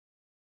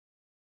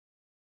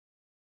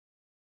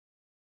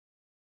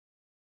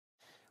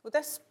Well,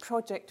 this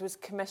project was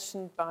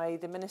commissioned by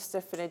the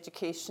Minister for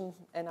Education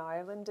in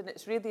Ireland, and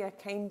it's really a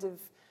kind of,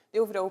 the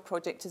overall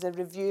project is a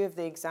review of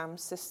the exam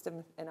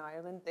system in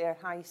Ireland, their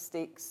high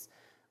stakes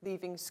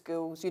leaving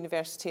schools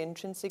university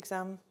entrance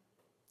exam.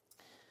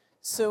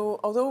 So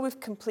although we've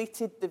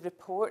completed the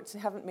report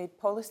and haven't made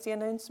policy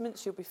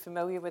announcements, you'll be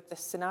familiar with this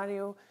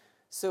scenario.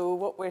 So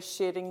what we're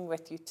sharing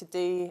with you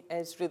today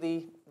is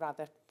really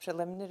rather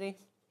preliminary.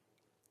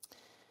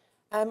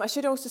 I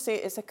should also say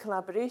it's a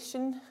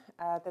collaboration.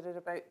 There are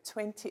about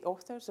 20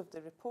 authors of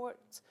the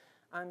report,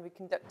 and we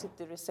conducted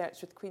the research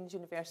with Queen's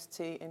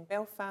University in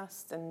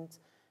Belfast and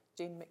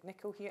Jane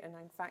McNichol here, and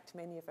in fact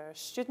many of our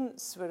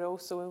students were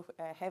also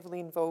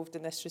heavily involved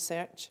in this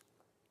research.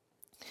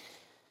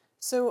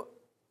 So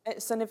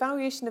it's an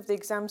evaluation of the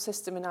exam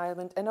system in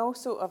Ireland and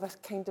also of a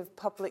kind of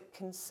public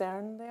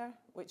concern there,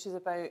 which is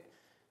about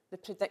the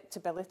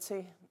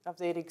predictability of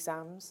their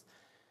exams.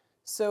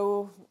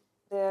 So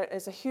there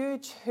is a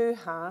huge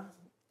hoo-ha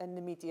in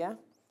the media.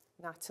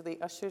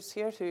 Natalie Usher's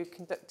here, who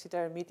conducted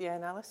our media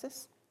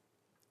analysis.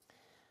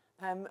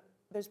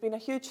 There's been a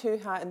huge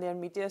hoo-ha in their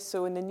media,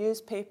 so in the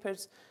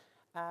newspapers,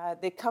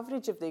 the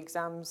coverage of the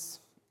exams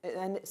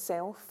in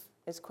itself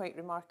is quite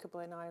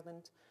remarkable in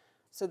Ireland.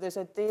 So there's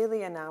a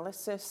daily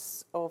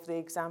analysis of the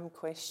exam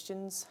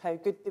questions, how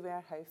good they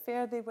were, how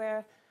fair they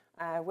were,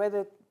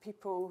 whether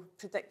people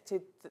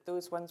predicted that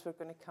those ones were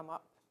going to come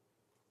up.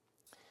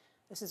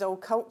 This is all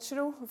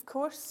cultural, of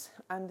course,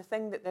 and the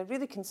thing that they're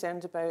really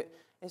concerned about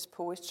is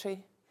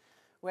poetry,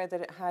 whether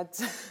it had,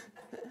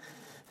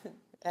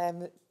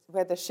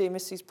 whether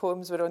Seamus's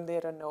poems were on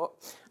there or not.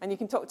 And you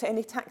can talk to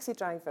any taxi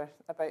driver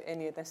about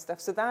any of this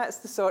stuff. So that's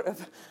the sort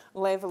of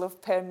level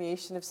of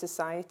permeation of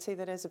society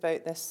there is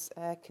about this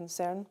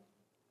concern.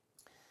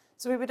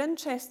 So we were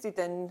interested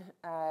in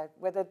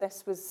whether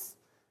this was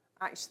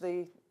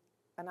actually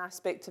an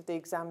aspect of the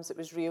exams that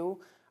was real,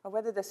 or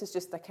whether this is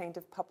just a kind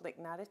of public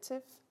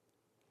narrative.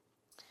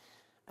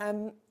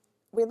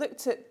 We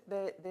looked at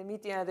the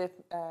media, the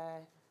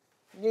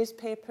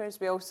newspapers.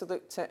 We also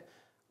looked at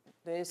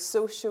the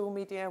social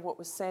media, what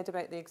was said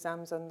about the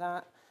exams on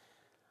that.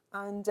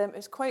 And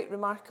it's quite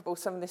remarkable,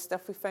 some of the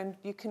stuff we found.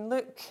 You can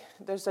look,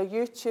 there's a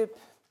YouTube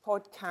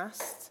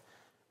podcast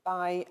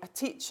by a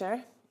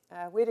teacher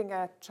wearing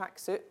a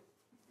tracksuit,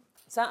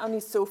 sat on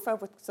his sofa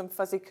with some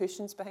fuzzy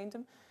cushions behind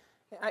him.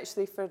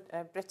 Actually, for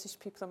British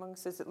people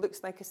amongst us, it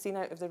looks like a scene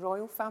out of the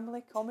Royal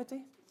Family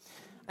comedy.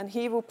 And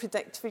he will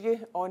predict for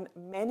you on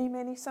many,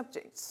 many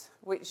subjects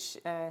which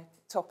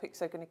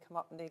topics are going to come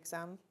up in the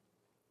exam.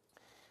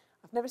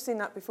 I've never seen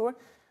that before.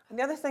 And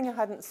the other thing I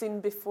hadn't seen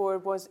before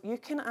was you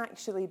can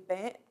actually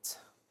bet.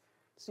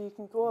 So you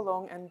can go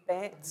along and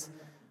bet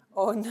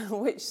on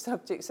which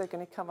subjects are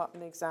going to come up in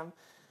the exam.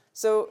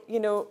 So, you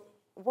know,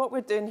 what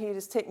we're doing here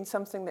is taking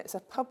something that's a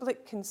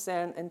public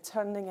concern and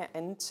turning it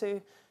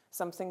into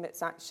something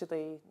that's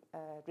actually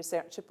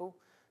researchable.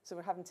 So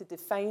we're having to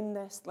define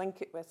this,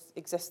 link it with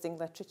existing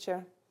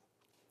literature,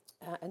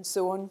 and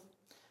so on.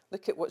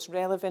 Look at what's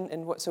relevant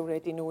and what's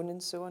already known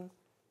and so on.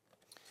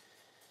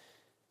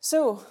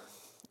 So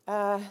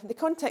the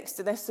context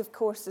of this, of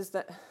course, is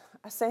that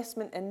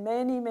assessment in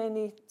many,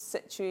 many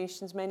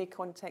situations, many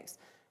contexts,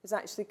 has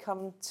actually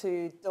come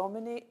to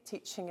dominate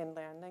teaching and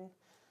learning.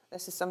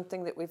 This is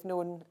something that we've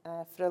known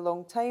for a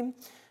long time.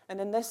 And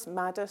in this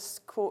Maddus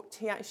quote,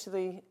 he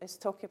actually is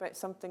talking about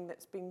something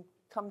that's been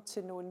come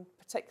to known,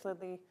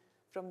 particularly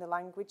from the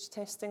language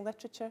testing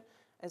literature,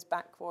 as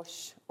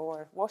backwash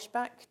or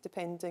washback,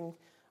 depending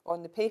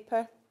on the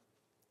paper.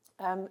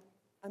 And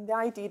the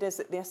idea is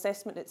that the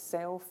assessment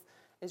itself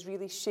is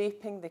really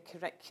shaping the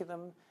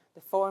curriculum,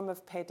 the form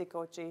of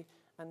pedagogy,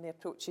 and the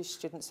approaches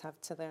students have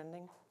to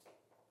learning.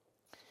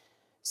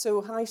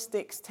 So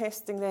high-stakes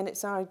testing, then,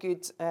 it's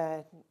argued,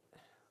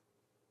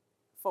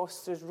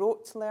 fosters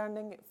rote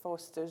learning, it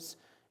fosters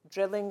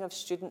drilling of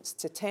students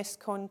to test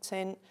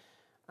content,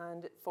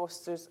 and it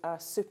fosters a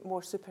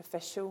more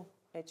superficial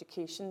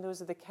education.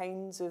 Those are the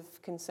kinds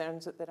of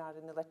concerns that there are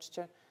in the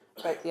literature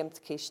about the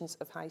implications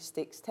of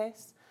high-stakes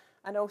tests,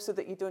 and also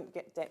that you don't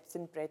get depth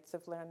and breadth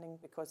of learning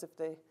because of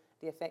the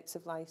effects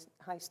of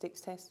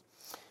high-stakes tests.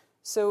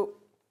 So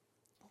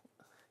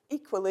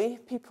equally,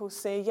 people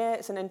say, yeah,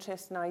 it's an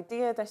interesting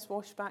idea, this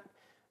washback,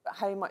 but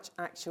how much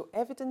actual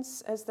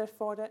evidence is there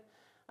for it?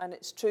 And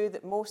it's true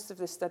that most of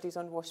the studies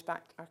on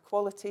washback are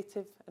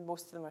qualitative and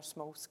most of them are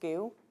small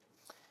scale.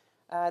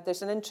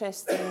 There's an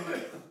interesting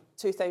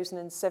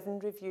 2007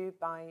 review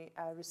by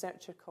a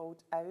researcher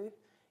called AU,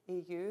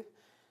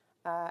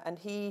 and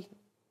he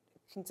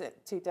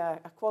conducted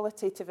a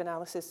qualitative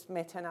analysis,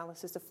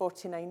 meta-analysis of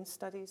 49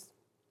 studies.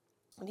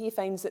 And he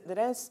finds that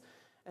there is,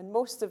 in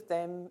most of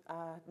them,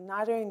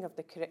 narrowing of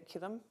the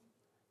curriculum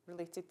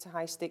related to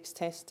high-stakes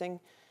testing,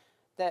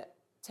 that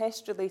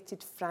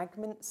test-related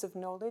fragments of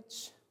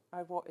knowledge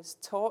are what is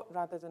taught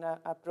rather than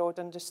a broad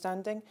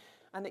understanding,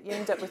 and that you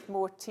end up with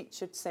more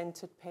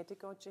teacher-centred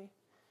pedagogy.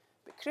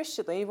 But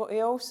crucially, what he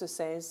also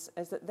says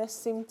is that this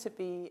seemed to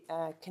be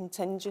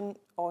contingent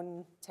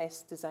on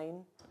test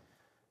design.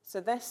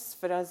 So this,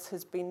 for us,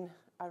 has been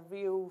a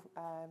real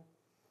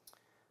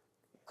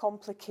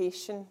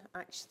complication,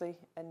 actually,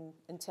 in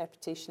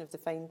interpretation of the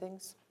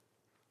findings.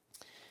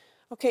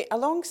 Okay,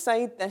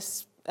 alongside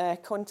this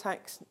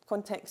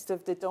context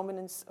of the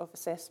dominance of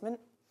assessment,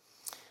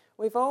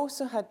 we've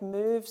also had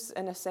moves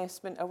in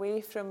assessment away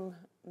from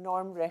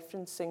norm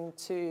referencing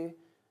to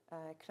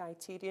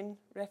criterion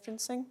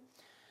referencing.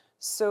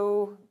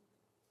 So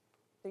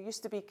there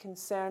used to be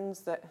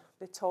concerns that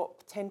the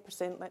top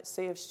 10%, let's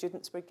say, of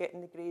students were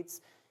getting the grades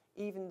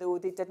even though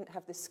they didn't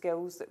have the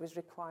skills that was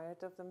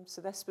required of them.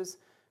 So this was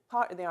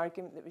part of the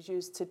argument that was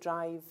used to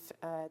drive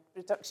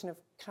reduction of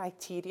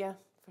criteria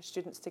for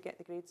students to get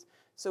the grades.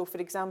 So for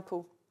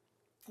example,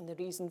 and the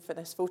reason for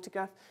this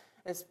photograph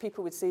is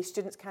people would say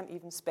students can't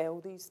even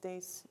spell these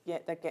days,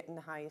 yet they're getting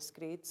the highest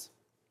grades.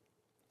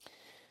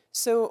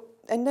 So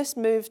in this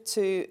move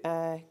to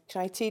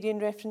criterion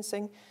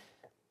referencing,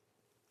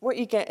 what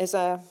you get is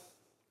an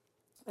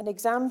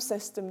exam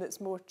system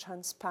that's more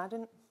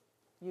transparent.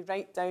 You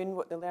write down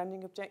what the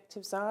learning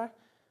objectives are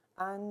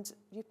and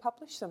you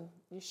publish them.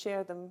 You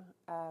share them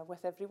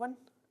with everyone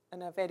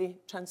in a very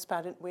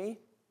transparent way.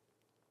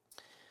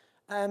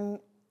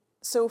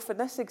 So for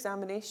this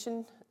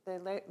examination,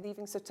 the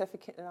Leaving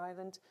Certificate in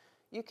Ireland,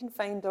 you can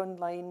find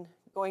online,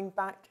 going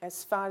back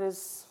as far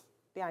as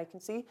the eye can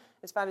see,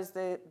 as far as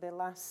the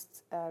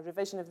last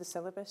revision of the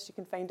syllabus, you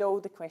can find all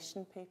the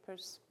question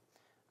papers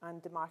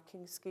and the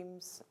marking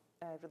schemes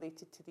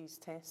related to these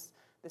tests.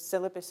 The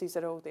syllabuses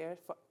are all there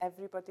for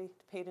everybody,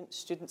 parents,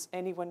 students,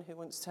 anyone who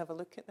wants to have a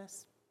look at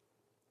this.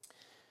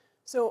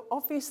 So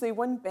obviously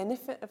one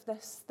benefit of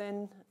this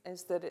then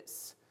is that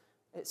it's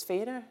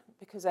fairer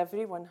because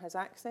everyone has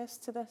access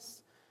to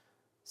this.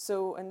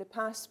 So in the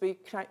past we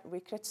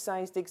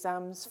criticised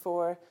exams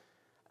for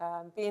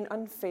being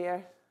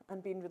unfair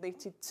and being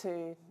related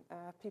to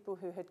people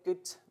who had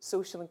good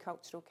social and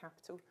cultural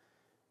capital.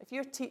 If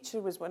your teacher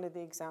was one of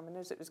the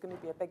examiners, it was going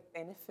to be a big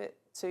benefit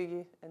to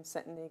you in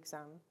sitting the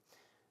exam.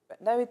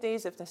 But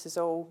nowadays, if this is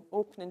all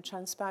open and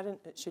transparent,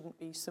 it shouldn't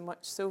be so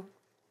much so.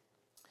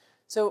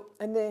 So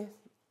in the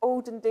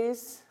olden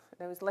days,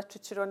 there was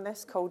literature on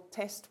this called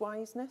test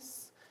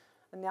wiseness.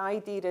 And the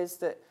idea is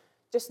that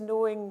just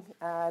knowing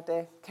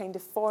the kind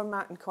of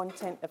format and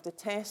content of the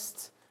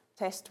test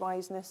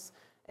wiseness,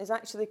 is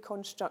actually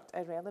construct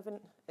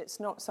irrelevant. It's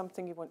not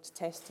something you want to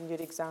test in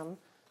your exam.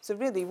 So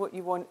really what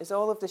you want is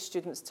all of the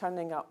students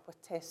turning up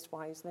with test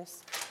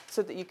wiseness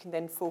so that you can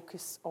then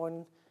focus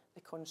on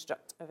the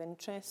construct of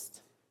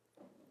interest.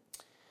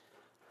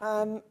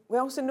 We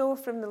also know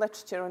from the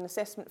literature on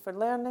assessment for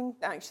learning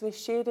that actually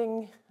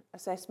sharing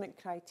assessment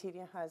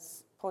criteria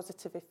has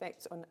positive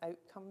effects on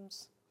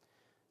outcomes.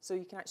 So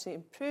you can actually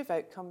improve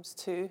outcomes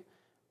too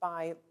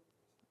by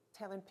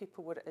telling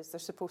people what it is they're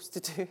supposed to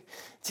do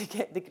to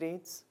get the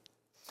grades.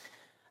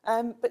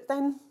 But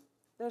then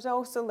there's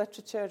also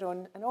literature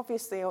on, and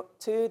obviously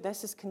too,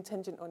 this is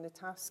contingent on the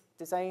task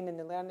design and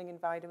the learning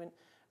environment,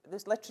 but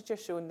there's literature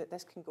showing that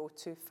this can go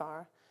too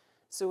far.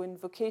 So in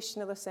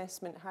vocational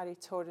assessment, Harry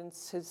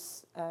Torrance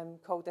has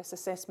called this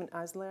assessment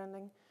as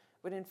learning,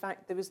 when in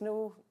fact there was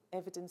no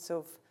evidence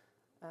of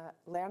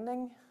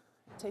learning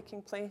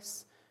taking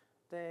place.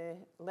 The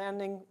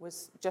learning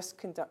was just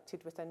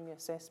conducted within the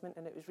assessment,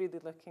 and it was really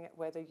looking at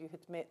whether you had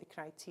met the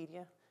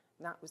criteria,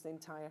 and that was the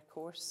entire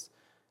course.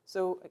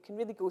 So it can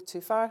really go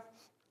too far.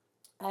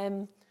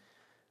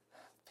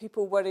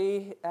 People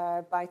worry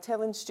by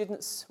telling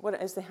students what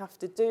it is they have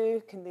to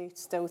do, can they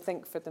still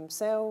think for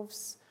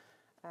themselves?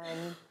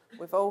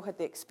 We've all had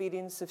the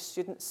experience of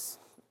students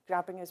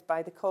grabbing us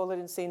by the collar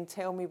and saying,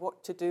 tell me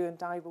what to do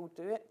and I will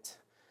do it,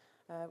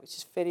 which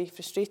is very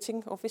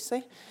frustrating,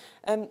 obviously.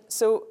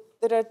 So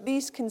there are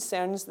these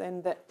concerns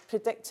then that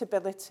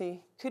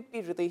predictability could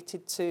be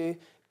related to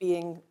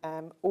being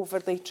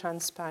overly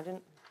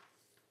transparent.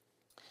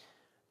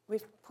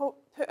 We've put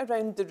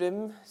around the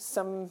room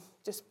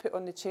just put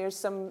on the chairs,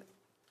 some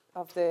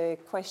of the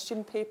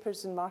question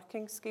papers and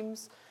marking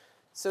schemes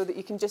so that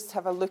you can just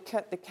have a look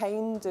at the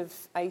kind of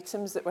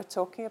items that we're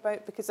talking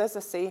about. Because as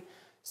I say,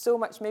 so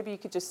much, maybe you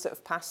could just sort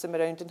of pass them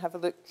around and have a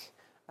look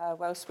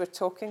whilst we're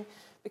talking.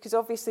 Because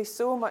obviously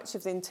so much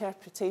of the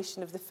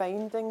interpretation of the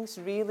findings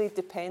really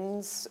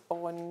depends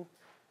on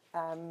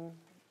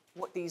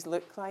what these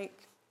look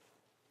like,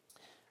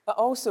 but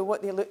also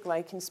what they look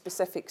like in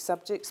specific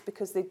subjects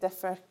because they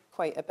differ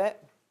quite a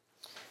bit.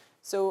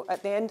 So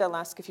at the end I'll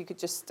ask if you could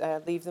just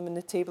leave them on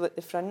the table at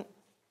the front.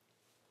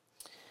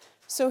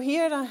 So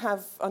here I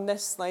have on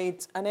this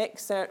slide an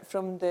excerpt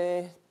from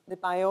the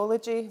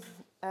biology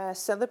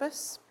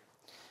syllabus.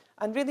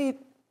 And really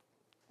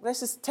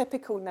this is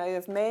typical now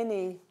of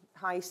many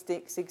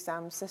high-stakes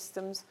exam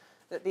systems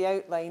that they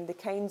outline the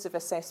kinds of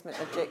assessment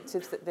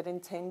objectives that they're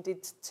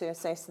intended to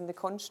assess in the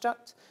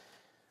construct.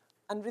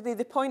 And really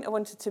the point I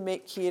wanted to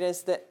make here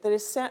is that there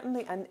is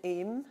certainly an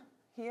aim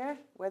here,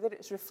 whether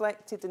it's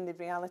reflected in the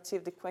reality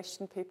of the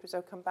question papers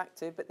I'll come back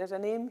to, but there's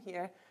an aim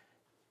here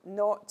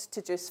not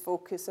to just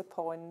focus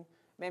upon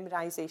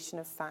memorisation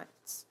of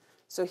facts.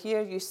 So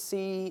here you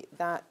see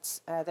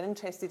that they're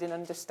interested in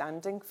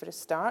understanding for a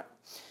start,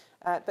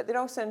 but they're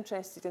also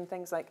interested in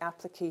things like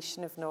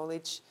application of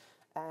knowledge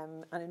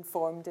and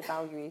informed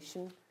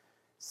evaluation.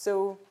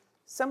 So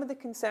some of the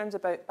concerns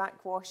about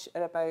backwash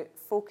are about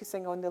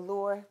focusing on the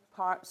lower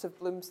parts of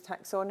Bloom's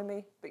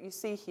taxonomy, but you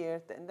see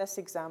here that in this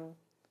exam,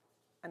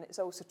 and it's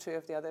also true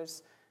of the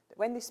others, that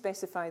when they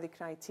specify the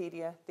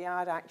criteria, they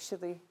are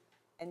actually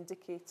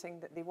indicating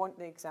that they want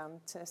the exam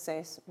to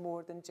assess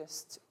more than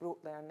just rote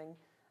learning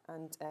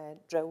and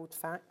drilled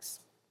facts.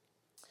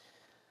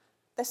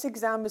 This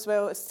exam as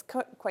well is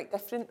quite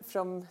different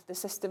from the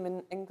system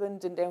in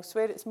England and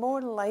elsewhere. It's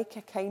more like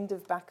a kind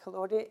of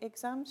baccalaureate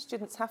exam.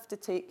 Students have to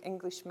take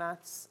English,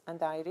 maths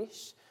and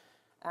Irish,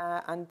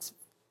 and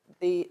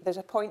there's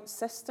a points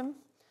system.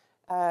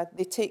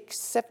 They take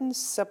 7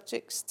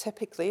 subjects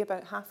typically,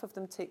 about half of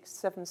them take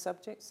 7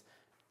 subjects,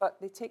 but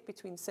they take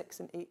between 6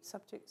 and 8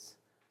 subjects.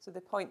 So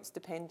the points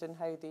depend on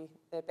how the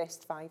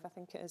best 5, I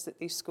think it is, that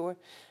they score.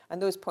 And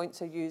those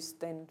points are used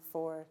then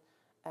for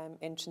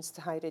entrance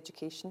to higher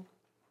education.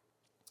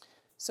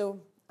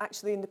 So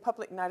actually in the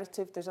public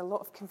narrative, there's a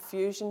lot of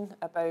confusion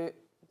about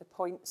the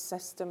points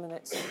system, and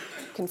it's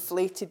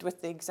conflated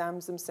with the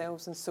exams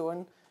themselves and so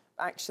on.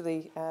 But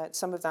actually,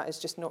 some of that is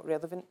just not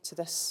relevant to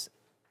this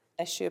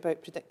issue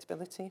about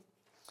predictability.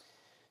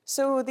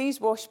 So these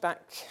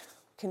washback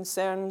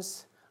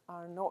concerns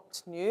are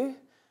not new.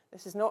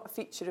 This is not a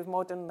feature of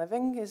modern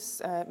living,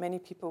 as many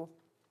people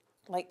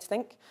like to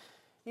think.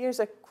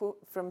 Here's a quote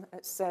from,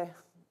 it's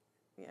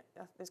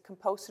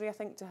compulsory, I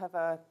think, to have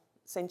a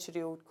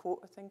century-old quote,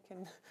 I think,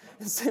 in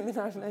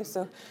seminars now,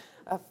 so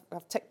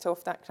I've ticked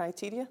off that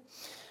criterion.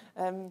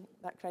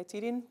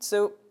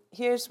 So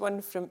here's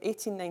one from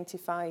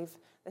 1895.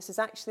 This is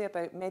actually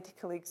about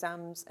medical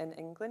exams in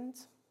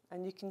England,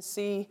 and you can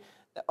see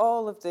that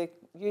all of the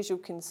usual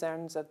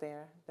concerns are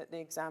there, that the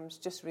exam's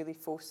just really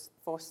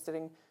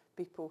fostering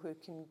people who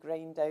can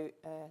grind out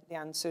the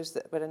answers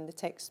that were in the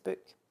textbook.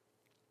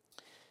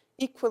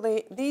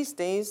 Equally, these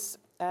days,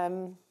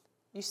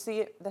 you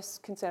see this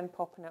concern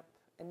popping up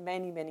in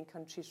many, many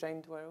countries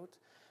around the world.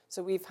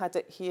 So we've had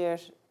it here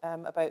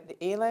about the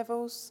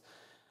A-levels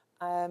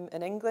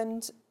in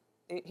England.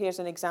 Here's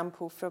an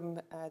example from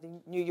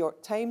the New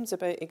York Times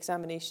about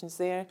examinations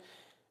there.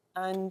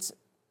 And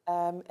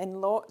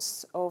in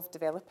lots of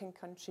developing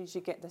countries,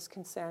 you get this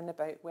concern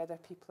about whether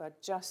people are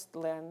just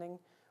learning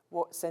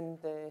what's in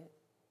the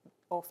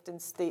often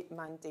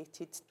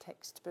state-mandated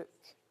textbook.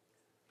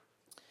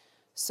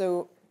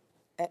 So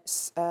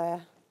it's a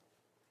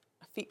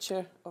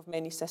feature of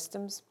many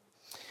systems.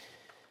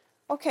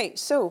 Okay,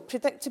 so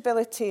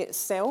predictability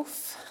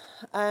itself.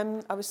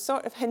 I was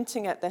sort of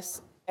hinting at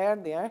this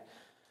earlier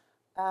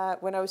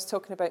when I was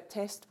talking about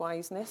test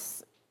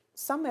wiseness.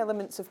 Some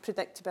elements of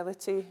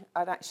predictability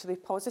are actually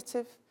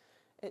positive.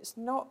 It's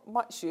not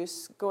much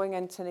use going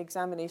into an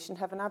examination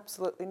having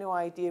absolutely no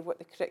idea what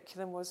the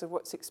curriculum was or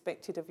what's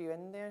expected of you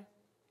in there.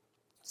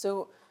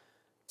 So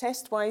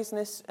test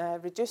wiseness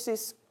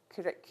reduces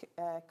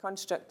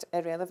construct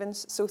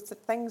irrelevance. So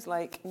things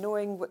like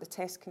knowing what the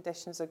test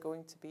conditions are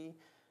going to be,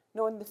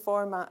 knowing the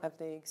format of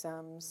the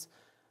exams,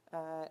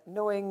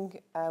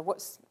 knowing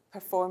what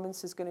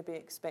performance is going to be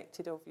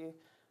expected of you,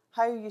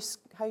 how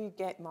you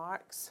get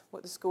marks,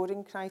 what the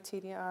scoring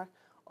criteria are,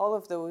 all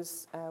of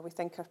those we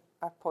think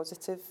are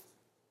positive.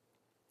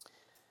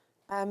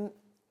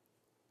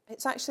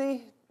 It's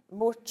actually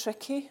more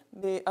tricky,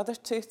 the other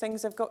 2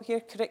 things I've got here,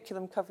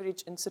 curriculum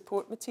coverage and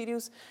support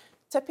materials.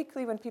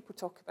 Typically when people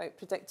talk about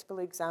predictable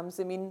exams,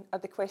 they mean, are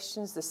the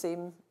questions the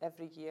same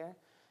every year?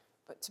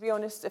 But to be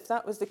honest, if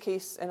that was the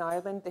case in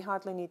Ireland, they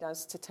hardly need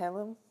us to tell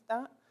them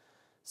that.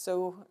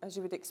 So as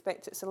you would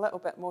expect, it's a little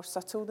bit more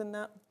subtle than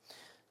that.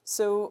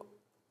 So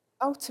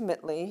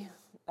ultimately,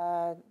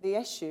 the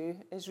issue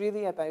is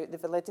really about the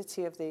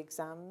validity of the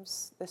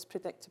exams, this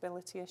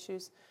predictability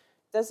issues.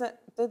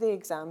 Do the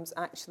exams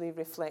actually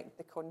reflect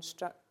the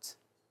construct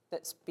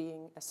that's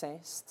being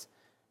assessed?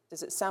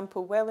 Does it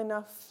sample well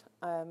enough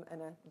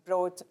in a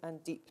broad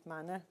and deep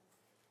manner?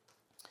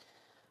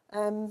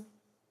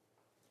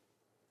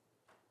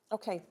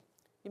 Okay,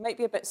 you might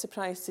be a bit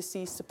surprised to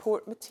see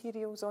support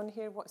materials on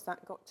here. What's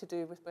that got to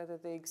do with whether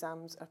the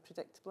exams are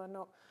predictable or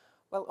not?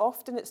 Well,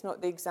 often it's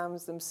not the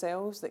exams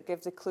themselves that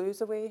give the clues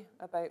away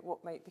about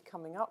what might be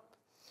coming up.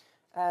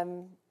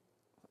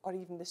 Or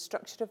even the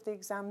structure of the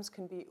exams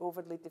can be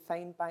overly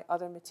defined by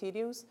other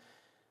materials.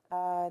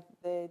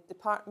 The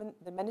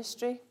department, the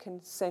ministry,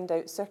 can send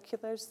out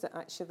circulars that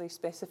actually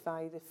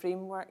specify the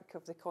framework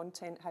of the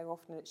content, how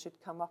often it should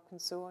come up and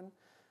so on.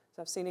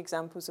 So I've seen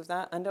examples of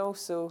that. And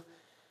also,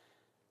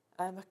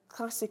 a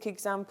classic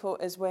example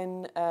is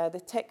when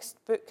the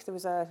textbook, there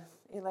was a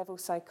A-level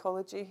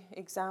psychology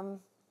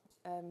exam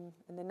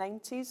in the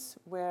 90s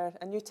where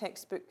a new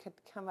textbook had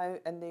come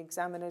out and the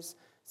examiners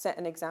set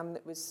an exam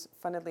that was,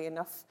 funnily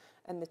enough,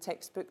 in the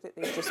textbook that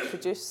they just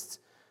produced.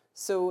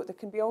 So there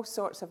can be all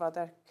sorts of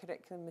other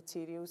curriculum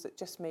materials that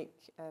just make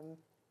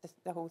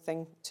the whole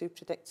thing too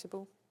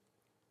predictable.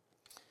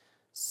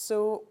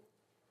 So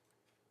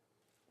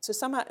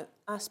some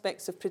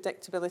aspects of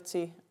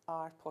predictability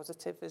are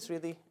positive, is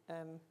really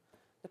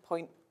the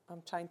point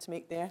I'm trying to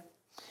make there.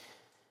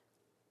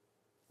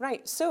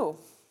 Right, so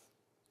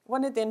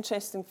one of the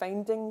interesting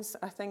findings,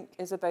 I think,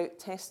 is about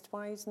test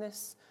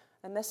wiseness.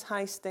 In this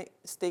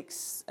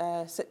high-stakes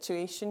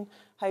situation,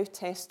 how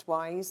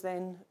test-wise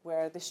then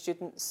were the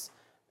students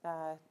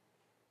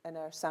in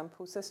our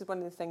samples? This is one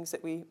of the things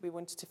that we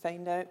wanted to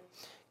find out,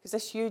 because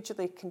this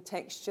hugely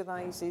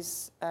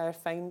contextualises our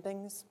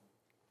findings.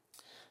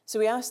 So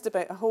we asked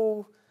about a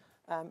whole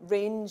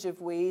range of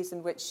ways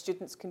in which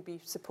students can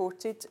be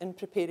supported in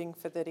preparing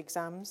for their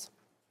exams.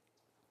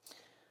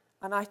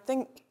 And I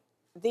think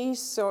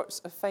these sorts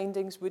of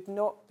findings would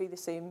not be the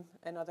same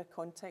in other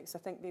contexts. I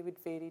think they would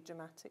vary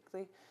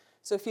dramatically.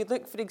 So if you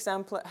look, for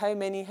example, at how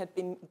many had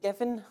been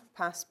given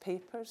past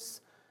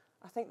papers,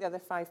 I think the other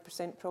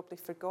 5% probably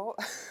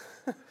forgot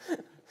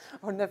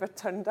or never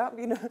turned up.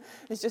 You know,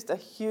 it's just a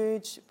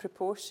huge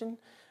proportion.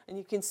 And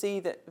you can see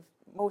that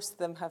most of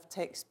them have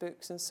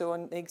textbooks and so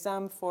on. The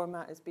exam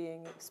format is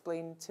being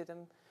explained to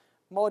them.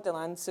 Model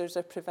answers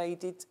are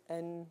provided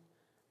in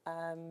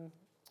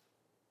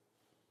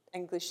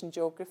English and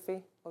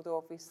geography, although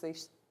obviously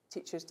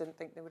teachers didn't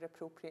think they were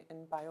appropriate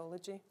in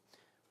biology,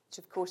 which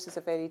of course is a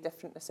very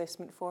different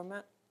assessment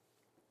format.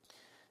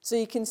 So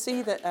you can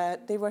see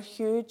that they were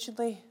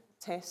hugely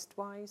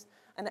test-wise,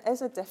 and it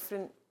is a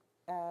different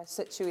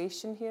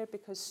situation here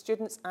because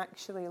students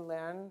actually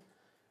learn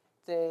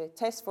the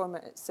test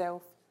format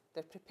itself,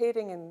 they're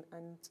preparing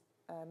and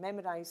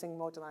memorising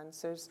model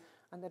answers,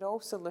 and they're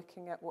also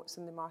looking at what's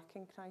in the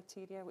marking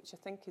criteria, which I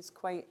think is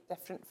quite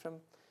different from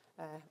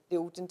the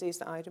olden days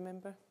that I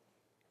remember.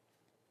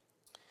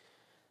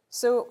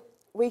 So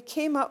we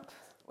came up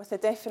with a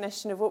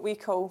definition of what we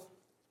call,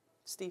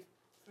 Steve?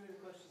 Three of the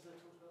questions they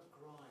talked about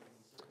grinds.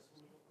 So it's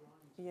all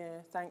about grinds.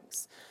 Yeah,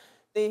 thanks.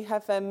 They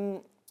have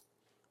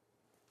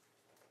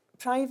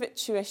private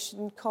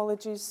tuition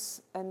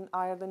colleges in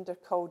Ireland are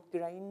called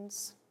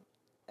grinds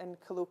in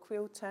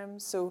colloquial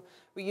terms. So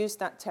we used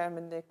that term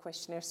in the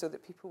questionnaire so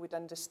that people would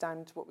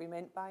understand what we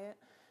meant by it.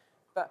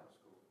 But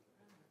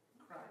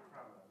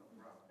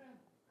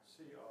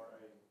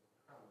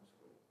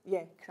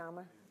yeah,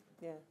 Crammer,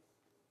 yeah.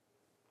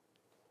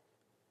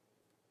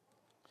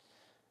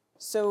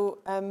 So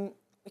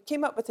we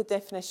came up with a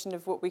definition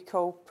of what we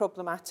call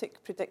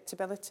problematic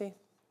predictability.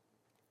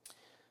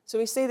 So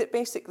we say that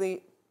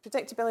basically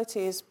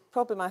predictability is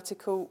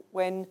problematical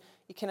when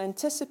you can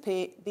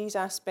anticipate these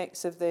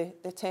aspects of the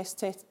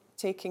test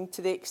taking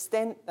to the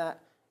extent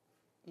that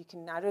you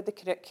can narrow the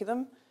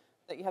curriculum,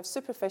 that you have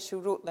superficial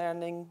rote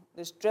learning,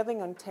 there's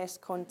drilling on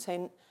test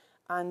content,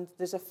 and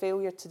there's a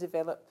failure to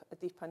develop a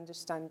deep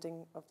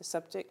understanding of the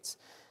subject.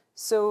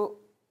 So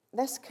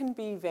this can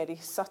be very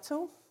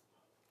subtle.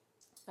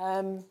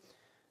 The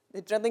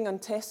drilling on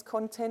test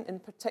content in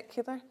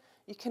particular,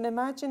 you can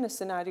imagine a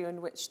scenario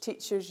in which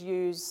teachers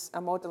use a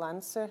model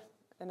answer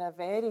in a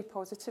very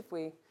positive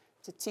way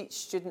to teach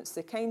students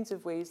the kinds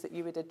of ways that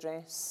you would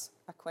address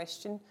a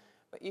question,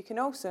 but you can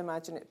also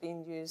imagine it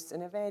being used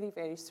in a very,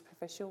 very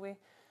superficial way.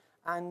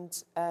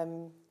 And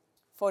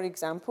for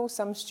example,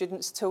 some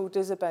students told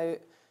us about,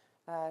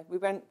 we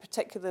weren't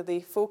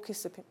particularly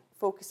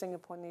focusing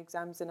upon the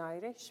exams in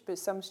Irish, but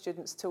some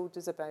students told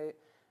us about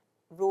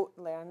rote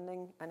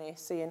learning an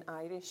essay in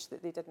Irish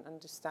that they didn't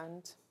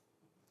understand.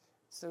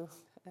 So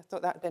I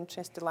thought that would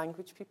interest the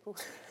language people.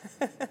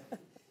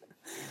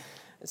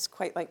 It's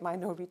quite like my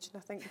Norwegian,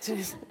 I think.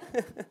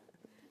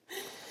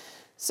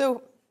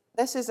 So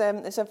this is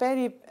it's a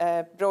very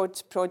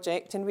broad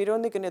project, and we're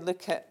only going to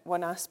look at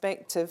one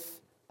aspect of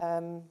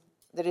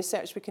the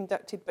research we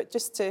conducted, but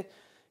just to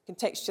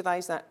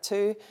contextualise that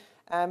too,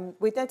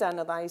 we did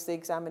analyse the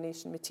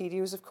examination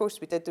materials. Of course,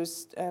 we did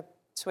those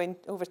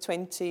over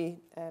 20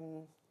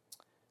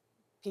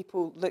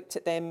 people looked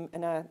at them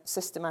in a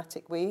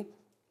systematic way.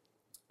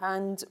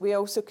 And we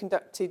also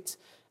conducted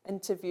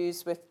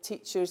interviews with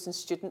teachers and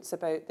students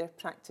about their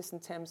practice in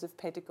terms of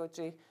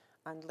pedagogy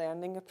and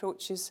learning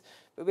approaches.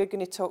 But we're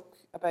going to talk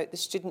about the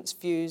students'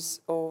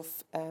 views of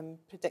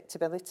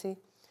predictability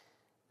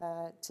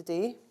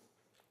today.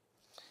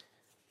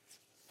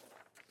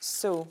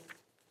 So,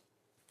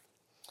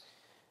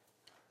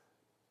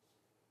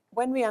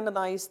 when we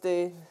analysed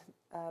the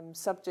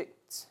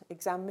subject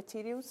exam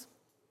materials,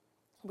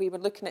 we were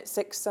looking at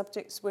 6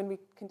 subjects. When we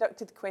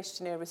conducted the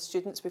questionnaire with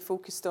students, we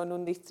focused on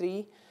only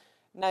 3.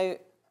 Now,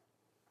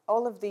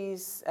 all of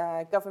these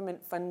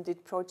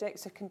government-funded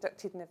projects are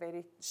conducted in a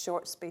very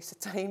short space of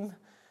time.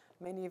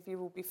 Many of you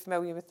will be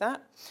familiar with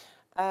that.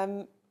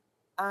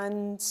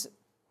 And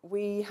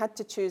we had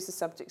to choose the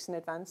subjects in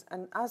advance,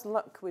 and as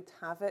luck would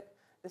have it,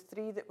 the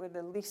 3 that were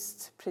the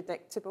least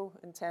predictable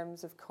in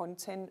terms of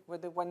content were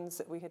the ones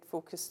that we had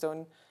focused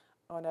on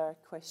our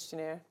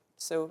questionnaire.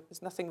 So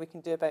there's nothing we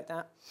can do about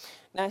that.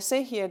 Now I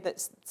say here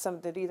that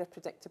they're either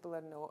predictable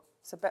or not.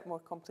 It's a bit more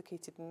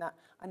complicated than that.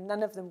 And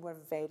none of them were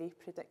very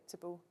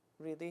predictable,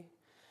 really.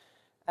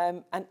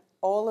 And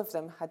all of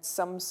them had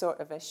some sort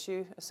of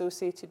issue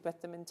associated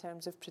with them in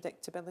terms of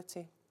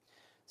predictability.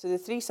 So the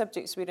 3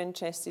 subjects we're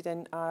interested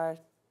in are,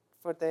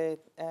 for the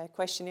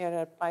questionnaire,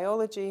 are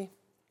biology,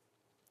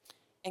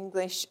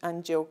 English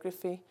and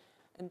geography.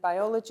 In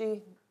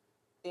biology,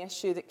 the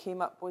issue that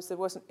came up was there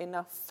wasn't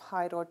enough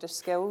higher order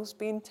skills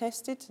being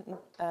tested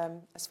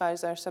as far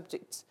as our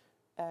subject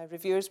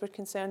reviewers were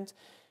concerned.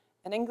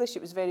 In English,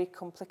 it was very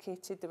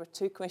complicated. There were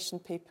 2 question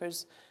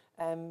papers,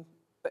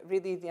 but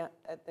really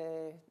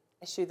the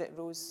issue that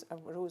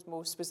arose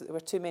most was that there were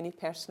too many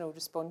personal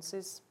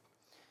responses.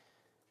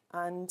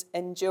 And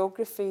in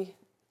geography,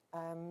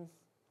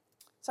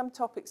 some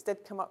topics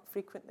did come up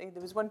frequently.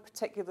 There was one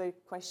particular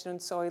question on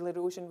soil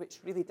erosion which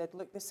really did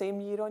look the same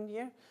year on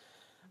year.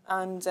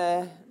 And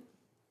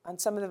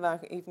some of them I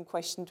even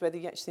questioned whether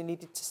you actually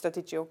needed to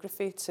study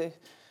geography to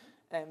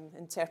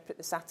interpret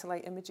the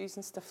satellite images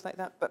and stuff like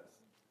that. But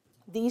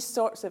these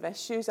sorts of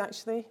issues,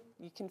 actually,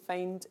 you can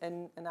find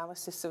in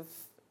analysis of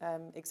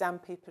exam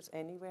papers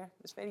anywhere.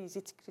 It's very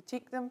easy to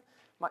critique them,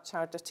 much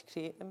harder to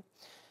create them.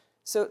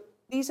 So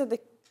these are the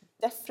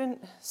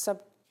different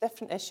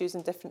issues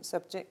and different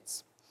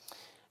subjects.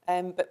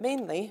 But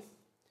mainly,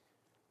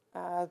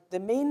 the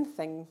main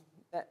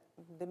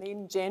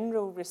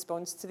general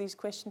response to these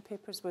question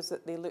papers was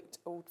that they looked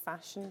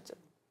old-fashioned.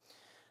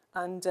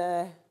 And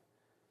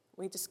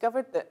we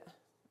discovered that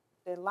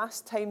the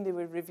last time they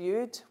were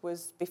reviewed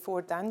was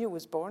before Daniel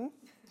was born.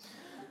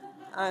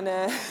 And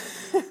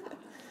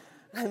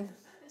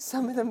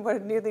some of them were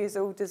nearly as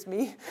old as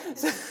me.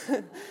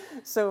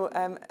 So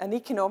in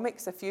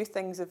economics, a few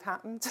things have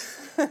happened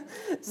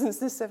since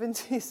the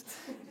 70s,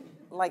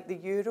 like the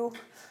euro.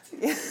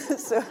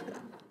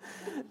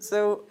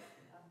 So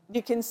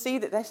you can see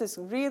that this is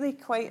really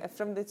quite,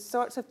 from the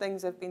sorts of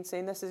things I've been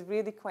saying, this is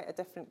really quite a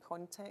different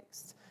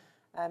context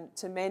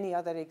to many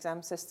other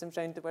exam systems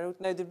around the world.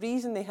 Now, the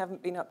reason they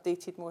haven't been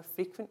updated more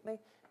frequently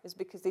is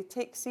because they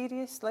take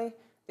seriously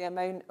the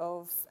amount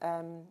of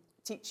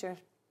teacher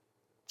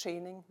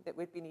training that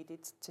would be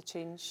needed to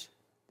change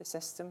the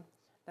system.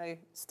 Now,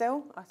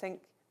 still, I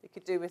think they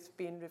could do with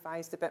being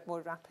revised a bit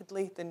more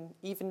rapidly than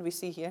even we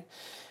see here.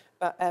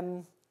 But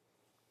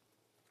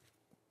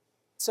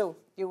so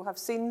you'll have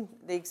seen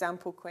the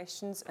example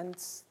questions, and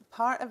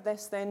part of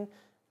this then,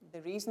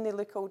 the reason they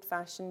look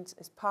old-fashioned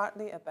is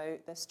partly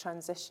about this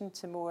transition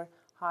to more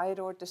higher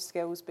order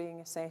skills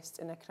being assessed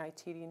in a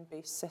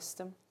criterion-based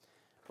system,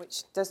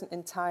 which doesn't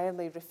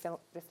entirely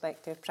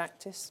reflect their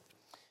practice.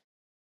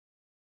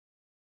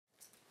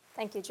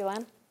 Thank you,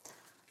 Joanne.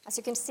 As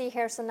you can see,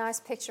 here's a nice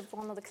picture of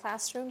one of the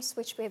classrooms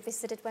which we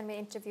visited when we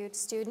interviewed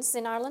students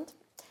in Ireland.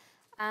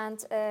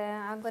 And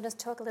I'm going to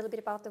talk a little bit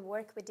about the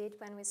work we did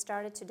when we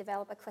started to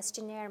develop a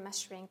questionnaire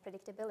measuring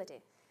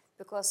predictability.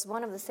 Because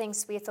one of the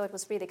things we thought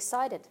was really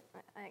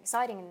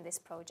exciting in this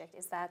project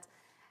is that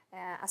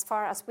as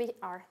far as we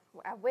are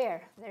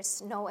aware,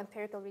 there's no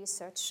empirical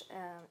research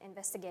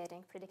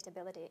investigating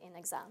predictability in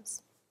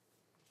exams.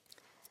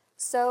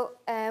 So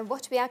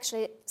what we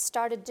actually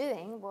started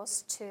doing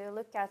was to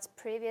look at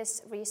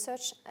previous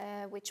research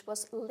which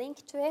was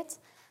linked to it,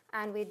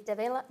 and we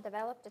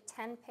developed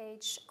a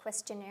 10-page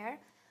questionnaire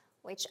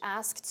which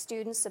asked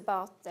students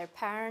about their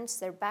parents,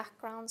 their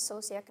background,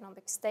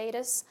 socioeconomic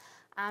status,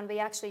 and we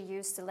actually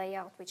used the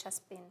layout which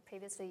has been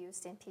previously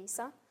used in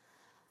PISA.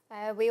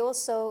 We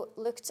also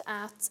looked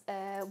at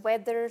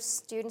whether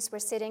students were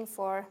sitting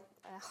for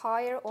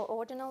higher or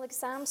ordinal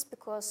exams,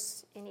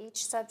 because in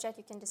each subject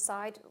you can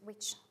decide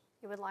which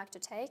you would like to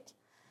take.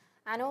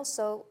 And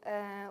also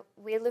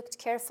we looked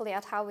carefully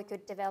at how we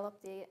could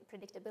develop the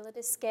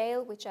predictability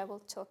scale, which I will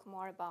talk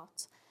more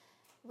about.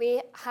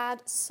 We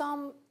had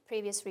some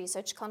previous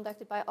research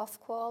conducted by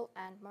Ofqual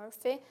and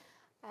Murphy,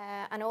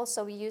 and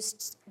also we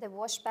used the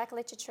washback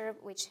literature,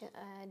 which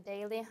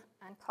Daly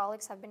and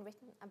colleagues have been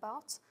written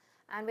about.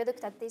 And we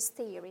looked at this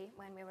theory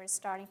when we were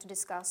starting to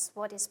discuss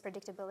what is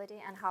predictability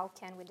and how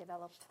can we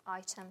develop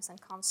items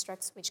and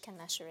constructs which can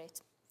measure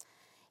it.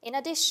 In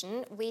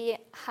addition, we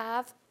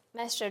have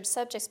measured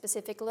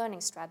subject-specific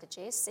learning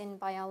strategies in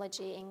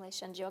biology,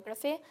 English, and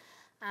geography.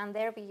 And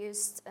there we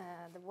used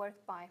the work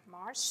by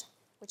Marsh,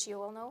 which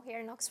you all know here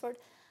in Oxford,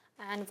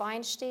 and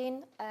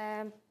Weinstein,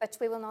 but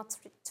we will not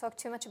talk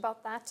too much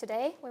about that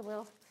today. We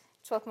will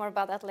talk more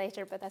about that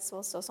later, but that's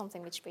also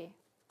something which we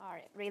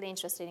are really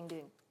interested in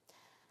doing.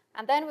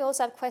 And then we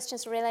also have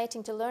questions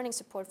relating to learning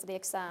support for the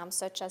exam,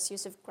 such as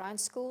use of ground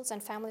schools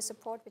and family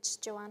support,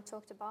 which Joanne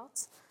talked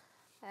about.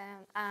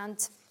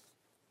 And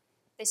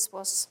this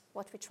was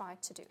what we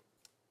tried to do.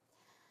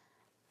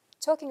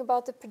 Talking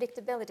about the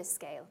predictability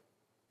scale,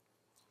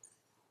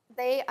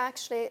 the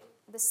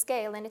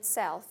scale in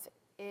itself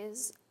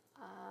is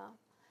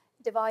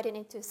divided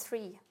into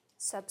 3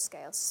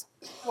 subscales.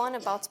 One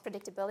about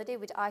predictability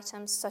with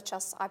items such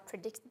as I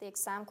predict the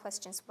exam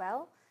questions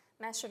well,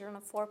 measured on a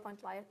 4-point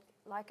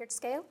Likert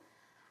scale,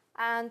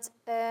 and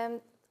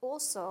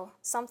also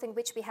something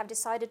which we have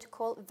decided to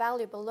call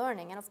valuable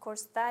learning. And of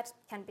course that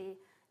can be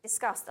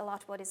discussed a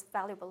lot, what is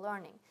valuable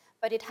learning.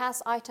 But it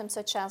has items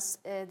such as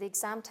the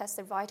exam test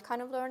the right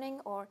kind of learning,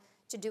 or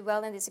to do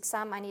well in this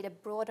exam I need a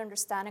broad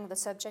understanding of the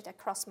subject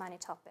across many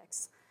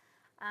topics.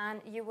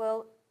 And you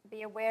will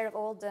be aware of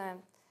all the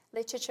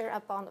literature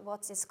upon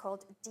what is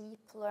called deep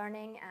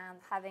learning and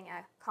having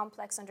a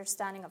complex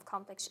understanding of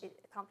complex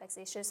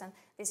issues. And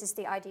this is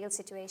the ideal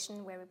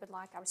situation where we would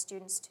like our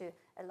students to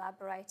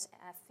elaborate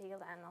a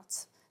field and not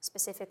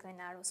specifically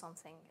narrow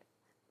something.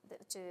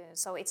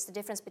 So it's the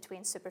difference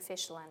between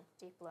superficial and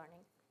deep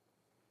learning.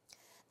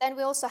 Then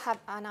we also have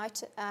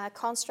a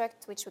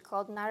construct which we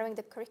call narrowing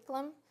the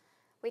curriculum,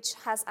 which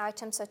has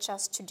items such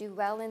as to do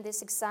well in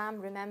this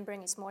exam,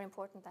 remembering is more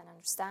important than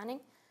understanding.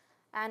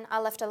 And I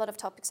left a lot of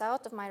topics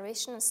out of my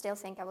revision and still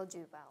think I will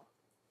do well.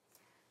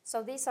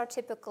 So these are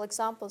typical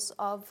examples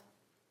of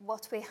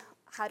what we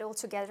had all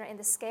together in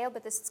the scale,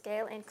 but the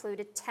scale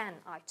included 10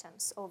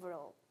 items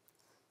overall.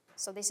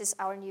 So this is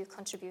our new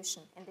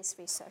contribution in this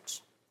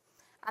research.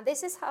 And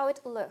this is how it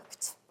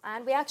looked.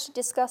 And we actually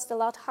discussed a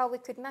lot how we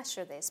could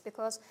measure this,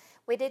 because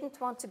we didn't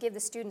want to give the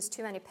students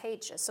too many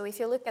pages. So if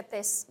you look at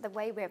this, the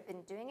way we have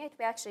been doing it,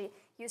 we actually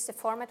used a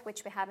format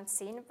which we haven't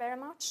seen very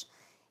much.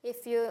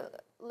 If you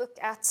look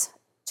at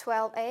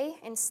 12A,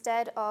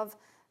 instead of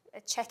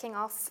checking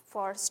off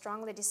for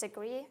strongly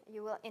disagree,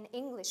 you will, in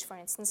English, for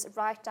instance,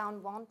 write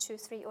down 1, 2,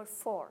 3, or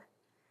 4,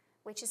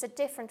 which is a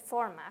different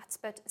format.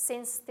 But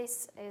since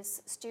this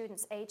is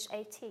students age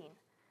 18,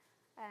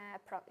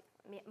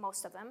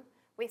 most of them,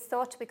 we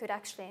thought we could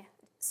actually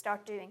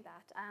start doing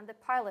that. And the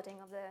piloting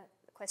of the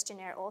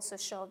questionnaire also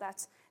showed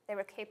that they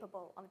were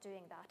capable of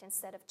doing that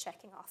instead of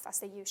checking off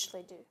as they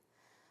usually do.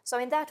 So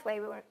in that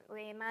way,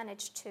 we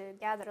managed to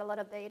gather a lot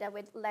of data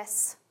with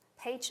less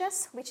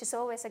pages, which is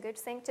always a good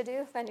thing to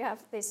do when you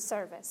have this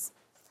service.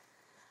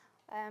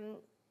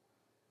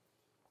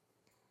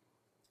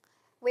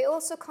 We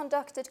also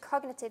conducted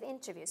cognitive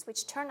interviews,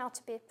 which turned out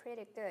to be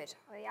pretty good.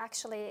 We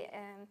actually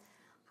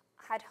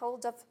had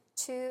hold of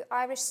 2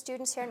 Irish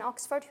students here in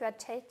Oxford who had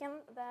taken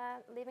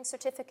the Leaving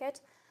Certificate,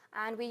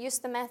 and we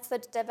used the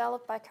method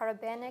developed by Cara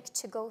Benick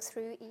to go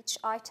through each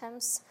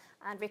items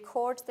and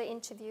record the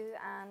interview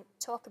and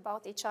talk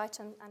about each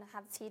item and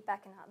have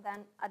feedback, and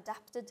then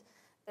adapted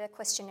the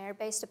questionnaire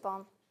based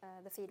upon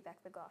the feedback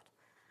we got.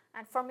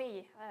 And for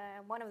me,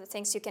 one of the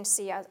things you can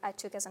see I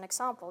took as an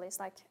example is,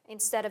 like,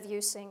 instead of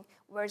using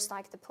words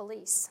like the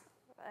police,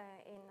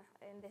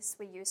 in this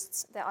we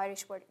used the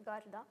Irish word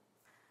garda.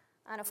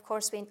 And of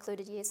course we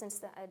included years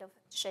instead of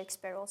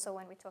Shakespeare also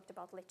when we talked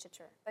about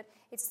literature. But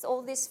it's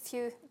all these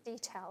few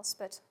details,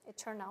 but it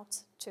turned out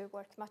to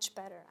work much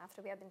better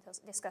after we have been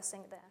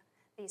discussing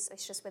these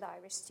issues with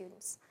Irish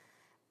students.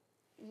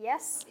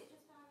 Yes?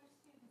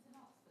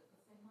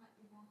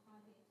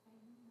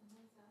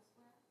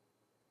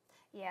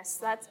 Yes,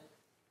 that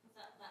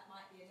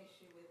might be an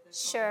issue with the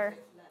sure.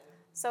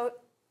 So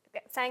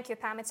thank you,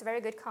 Pam. It's a very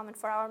good comment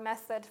for our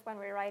method when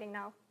we're writing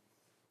now.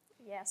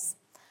 Yes.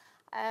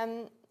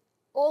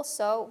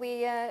 Also,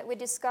 we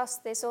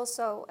discussed this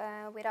also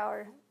with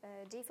our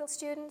DPhil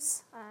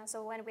students.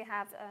 So when we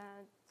had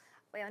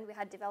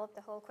developed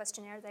the whole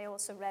questionnaire, they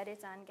also read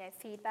it and gave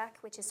feedback,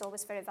 which is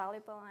always very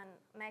valuable and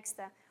makes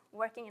the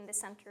working in the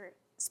center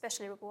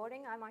especially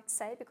rewarding, I might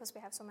say, because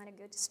we have so many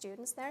good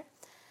students there.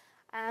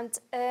 And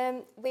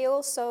we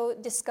also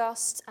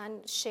discussed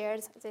and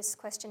shared this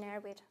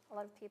questionnaire with a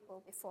lot of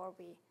people before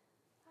we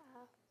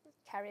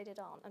carried it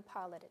on and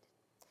piloted it.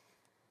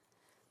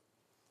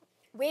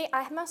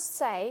 I must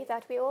say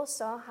that we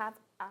also have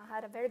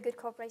had a very good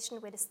cooperation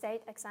with the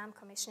State Exam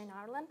Commission in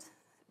Ireland,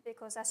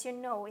 because as you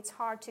know, it's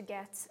hard to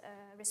get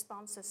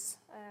responses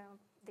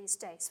these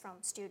days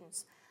from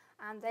students.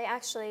 And they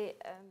actually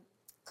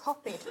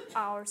copied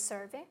our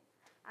survey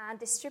and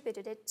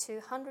distributed it to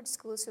 100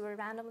 schools who were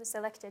randomly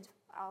selected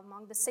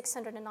among the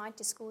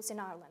 690 schools in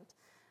Ireland.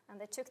 And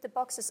they took the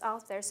boxes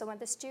out there, so when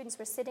the students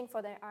were sitting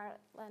for their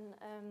Ireland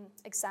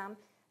exam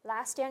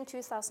last year in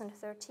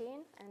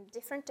 2013, and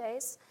different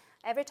days,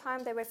 every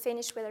time they were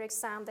finished with their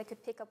exam, they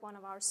could pick up one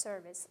of our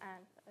surveys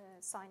and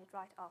sign it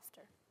right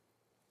after.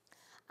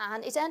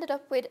 And it ended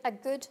up with a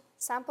good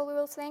sample, we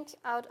will think.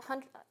 Out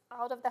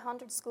of the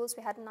 100 schools,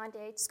 we had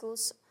 98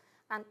 schools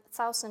and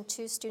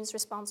 1,002 students'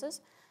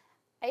 responses.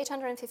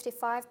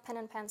 855 pen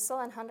and pencil,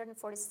 and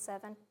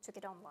 147 took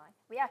it online.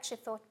 We actually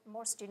thought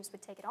more students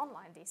would take it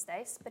online these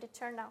days, but it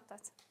turned out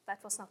that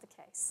that was not the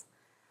case.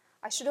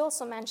 I should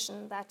also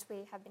mention that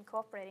we have been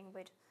cooperating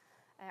with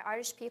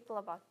Irish people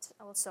about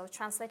also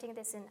translating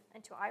this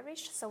into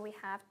Irish. So we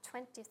have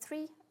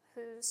 23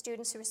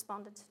 students who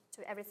responded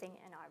to everything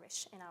in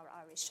Irish in our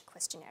Irish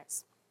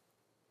questionnaires.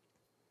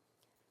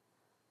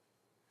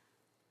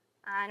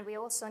 And we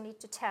also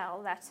need to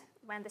tell that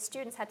when the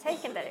students had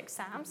taken their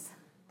exams,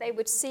 they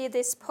would see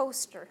this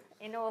poster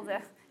in all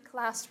the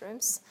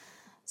classrooms.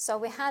 So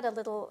we had a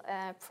little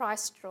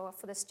prize draw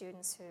for the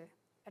students who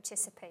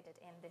participated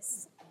in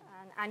this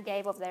and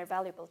gave of their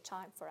valuable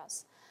time for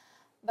us.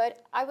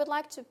 But I would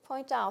like to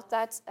point out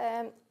that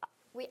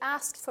we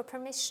asked for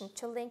permission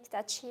to link the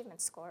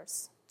achievement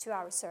scores to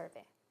our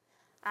survey.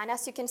 And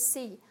as you can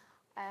see,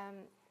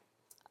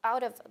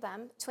 out of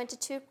them,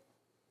 22%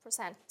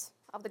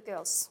 of the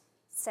girls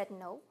said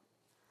no,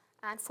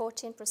 and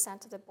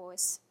 14% of the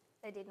boys,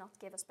 they did not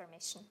give us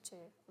permission to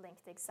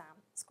link the exam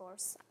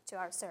scores to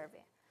our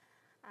survey.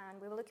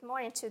 And we will look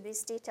more into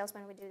these details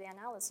when we do the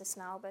analysis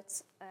now,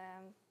 but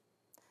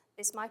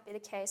this might be the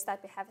case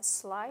that we have a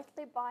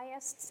slightly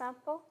biased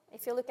sample.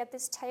 If you look at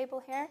this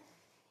table here,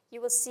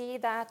 you will see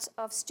that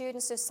of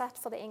students who sat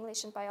for the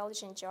English and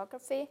biology and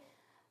geography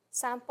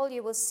sample,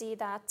 you will see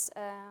that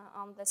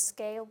on the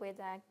scale with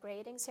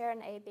gradings here,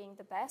 and A being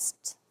the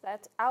best,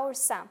 that our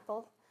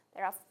sample,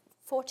 there are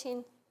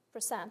 14%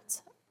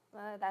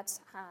 that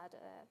had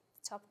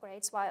top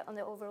grades, while on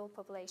the overall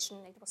population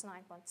it was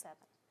 9.7.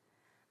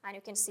 And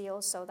you can see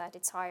also that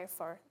it's higher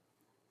for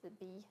the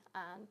B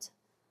and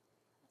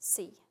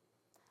C.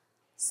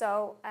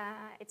 So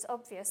it's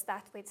obvious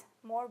that with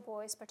more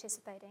boys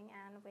participating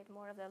and with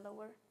more of the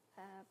lower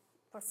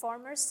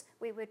performers,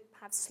 we would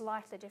have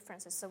slightly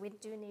differences. So we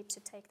do need to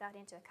take that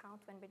into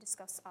account when we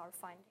discuss our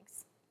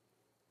findings.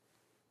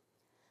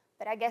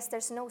 But I guess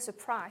there's no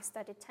surprise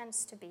that it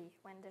tends to be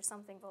when there's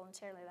something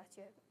voluntarily that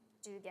you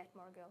do get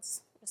more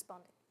girls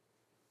responding.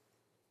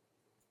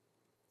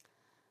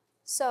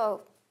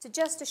 So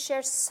just to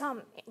share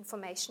some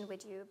information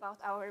with you about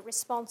our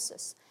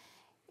responses.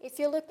 If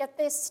you look at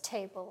this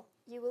table,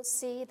 you will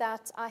see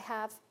that I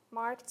have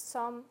marked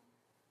some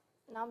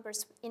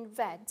numbers in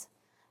red.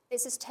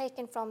 This is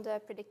taken from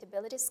the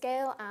predictability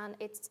scale, and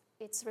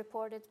it's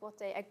reported what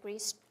they agree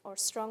or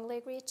strongly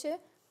agree to.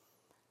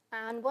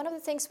 And one of the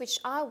things which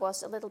I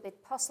was a little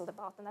bit puzzled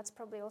about, and that's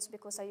probably also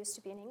because I used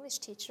to be an English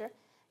teacher,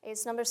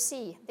 is number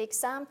C, the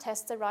exam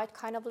tests the right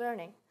kind of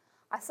learning.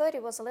 I thought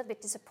it was a little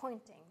bit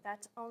disappointing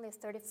that only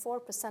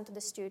 34% of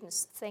the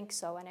students think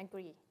so and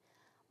agree,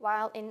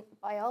 while in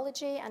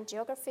biology and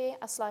geography,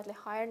 a slightly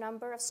higher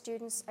number of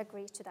students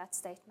agree to that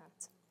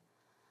statement.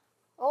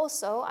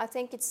 Also, I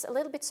think it's a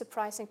little bit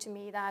surprising to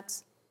me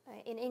that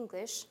in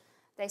English,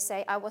 they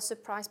say, I was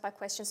surprised by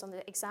questions on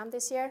the exam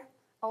this year.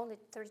 Only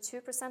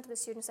 32% of the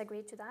students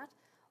agreed to that,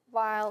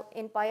 while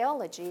in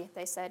biology,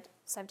 they said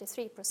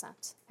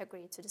 73%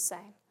 agreed to the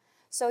same.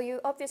 So you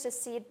obviously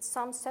see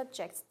some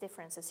subject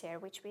differences here,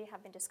 which we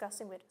have been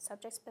discussing with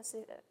subject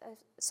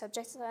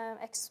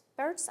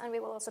experts, and we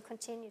will also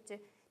continue to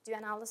do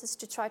analysis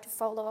to try to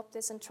follow up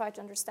this and try to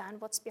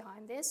understand what's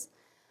behind this.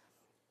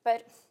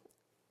 But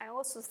I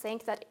also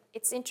think that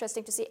it's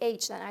interesting to see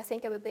age, and I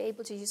think I will be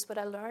able to use what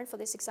I learned for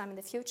this exam in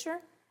the future.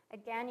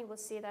 Again, you will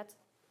see that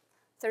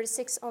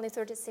only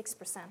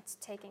 36%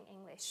 taking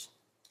English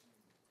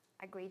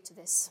agreed to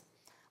this,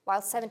 while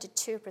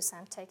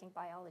 72% taking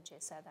biology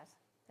said that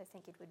they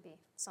think it would be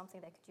something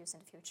they could use in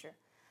the future.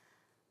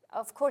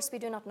 Of course, we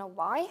do not know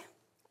why,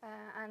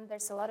 and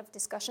there's a lot of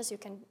discussions you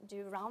can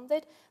do around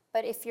it,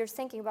 but if you're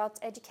thinking about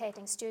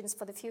educating students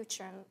for the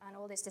future and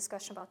all this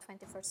discussion about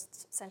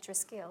 21st century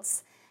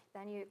skills,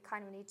 then you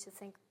kind of need to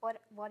think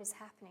what is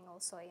happening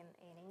also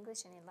in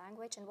English and in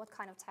language, and what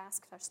kind of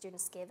tasks are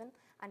students given,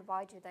 and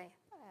why do they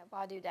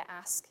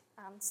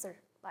answer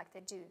like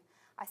they do.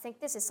 I think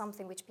this is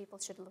something which people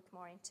should look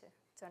more into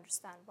to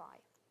understand why.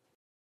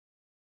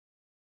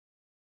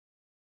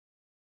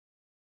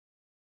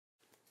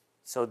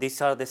 So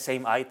these are the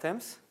same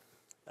items,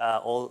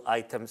 all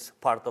items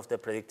part of the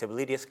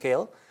predictability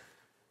scale.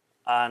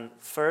 And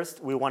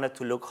first, we wanted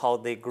to look how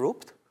they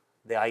grouped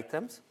the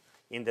items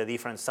in the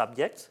different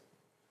subjects.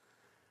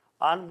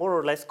 And more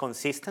or less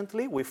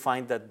consistently, we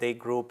find that they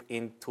group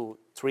into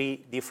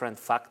 3 different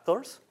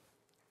factors.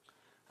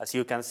 As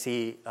you can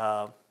see,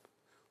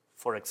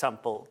 for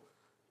example,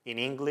 in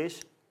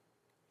English,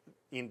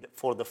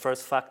 for the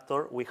first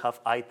factor, we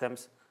have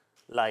items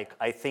like,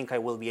 I think I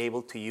will be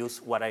able to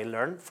use what I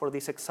learned for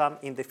this exam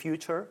in the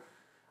future,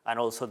 and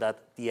also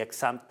that the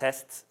exam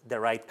tests the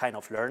right kind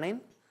of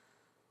learning.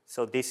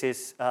 So this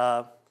is,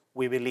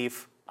 we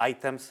believe,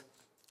 items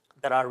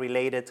that are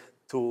related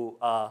to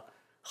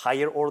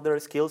higher order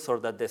skills, or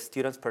that the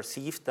students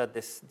perceive that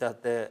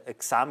the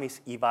exam is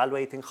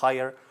evaluating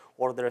higher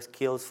order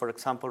skills, for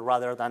example,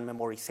 rather than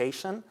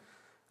memorization.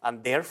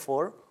 And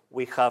therefore,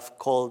 we have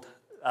called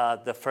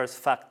the first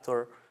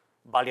factor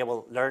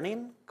valuable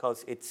learning,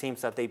 because it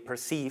seems that they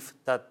perceive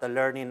that the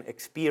learning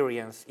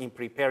experience in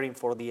preparing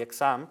for the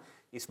exam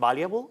is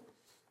valuable.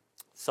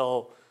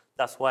 So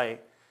that's why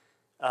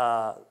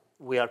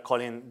we are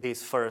calling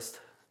this first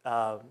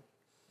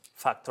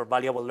factor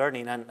valuable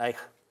learning. And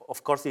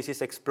of course, this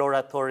is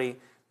exploratory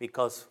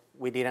because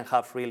we didn't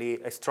have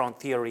really a strong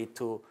theory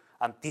to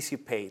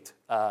anticipate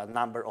a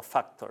number of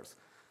factors.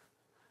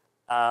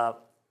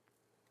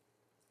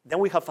 Then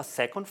we have a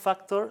second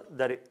factor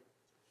that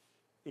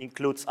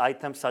includes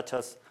items such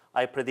as,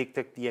 I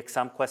predicted the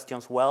exam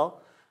questions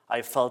well,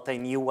 I felt I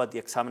knew what the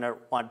examiner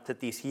wanted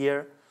this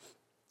year,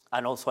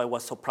 and also I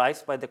was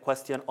surprised by the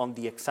question on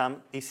the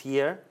exam this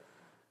year.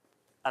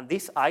 And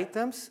these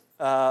items,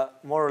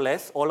 more or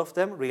less, all of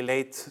them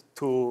relate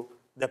to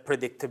the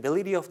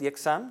predictability of the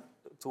exam,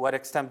 to what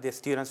extent the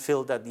students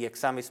feel that the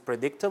exam is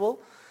predictable.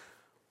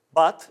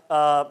 But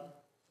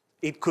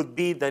it could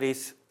be that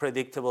it's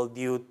predictable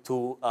due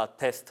to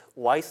test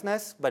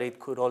wiseness, but it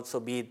could also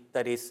be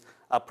that it's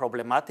a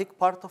problematic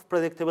part of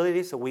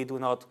predictability, so we do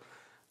not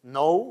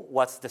know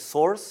what's the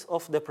source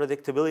of the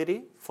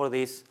predictability for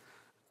this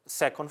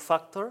second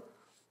factor.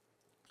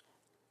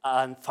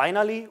 And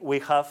finally, we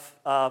have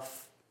a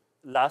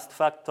last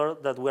factor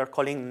that we are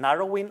calling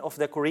narrowing of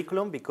the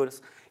curriculum,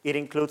 because it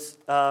includes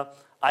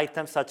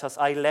items such as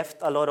I left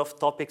a lot of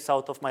topics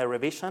out of my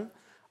revision,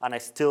 and I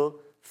still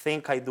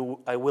think I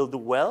will do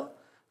well,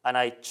 and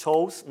I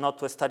chose not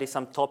to study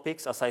some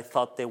topics as I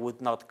thought they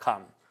would not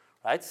come,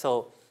 right?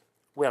 So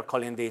we are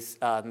calling this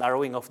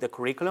narrowing of the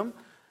curriculum.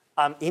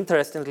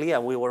 Interestingly,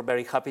 and we were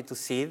very happy to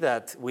see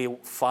that we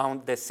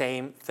found the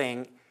same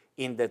thing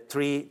in the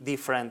 3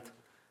 different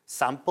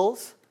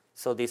samples.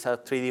 So these are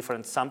 3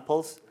 different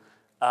samples,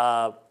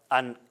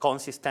 and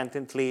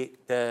consistently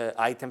the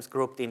items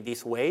grouped in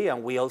this way.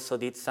 And we also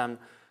did some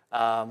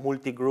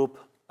multi-group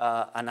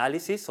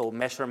analysis, or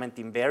measurement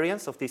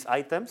invariance of these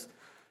items,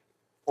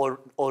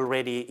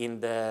 already in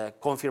the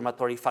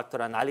confirmatory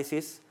factor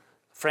analysis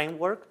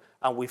framework.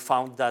 And we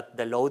found that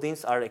the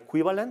loadings are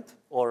equivalent,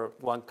 or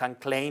one can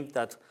claim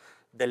that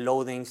the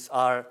loadings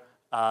are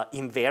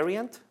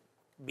invariant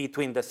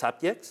between the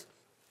subjects.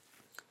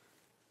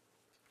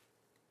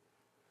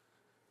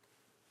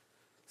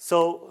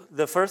 So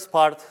the first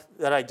part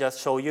that I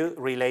just showed you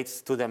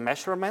relates to the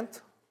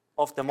measurement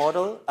of the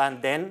model,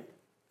 and then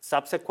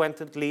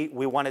subsequently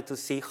we wanted to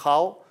see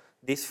how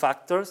these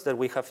factors that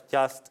we have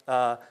just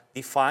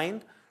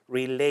defined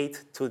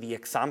relate to the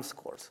exam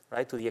scores,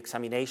 right, to the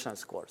examination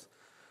scores.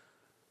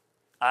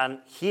 And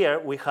here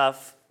we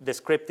have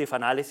descriptive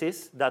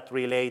analysis that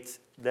relates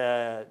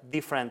the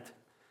different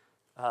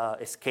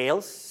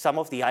scales, some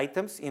of the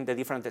items in the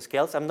different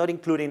scales. I'm not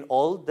including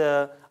all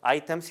the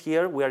items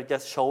here. We are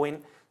just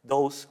showing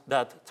those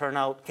that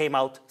came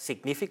out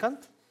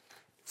significant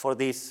for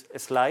this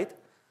slide.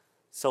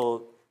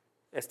 So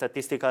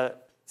statistical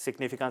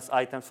significance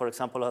items, for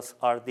example,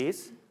 are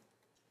these.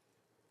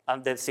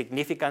 And the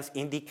significance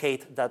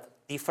indicate that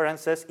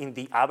differences in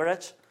the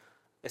average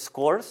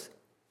scores.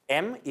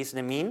 M is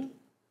the mean,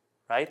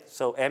 right?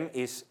 So M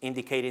is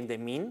indicating the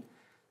mean.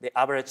 The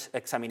average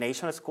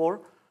examination score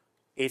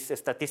is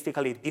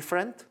statistically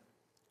different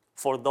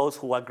for those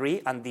who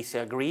agree and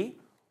disagree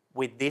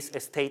with this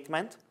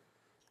statement.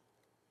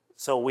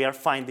 So we are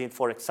finding,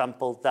 for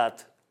example,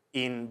 that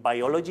in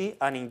biology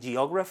and in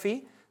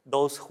geography,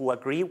 those who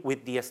agree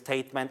with the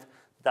statement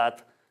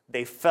that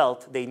they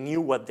felt they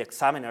knew what the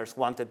examiners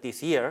wanted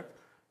this year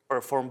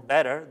perform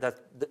better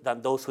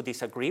than those who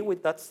disagree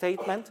with that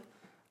statement.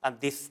 And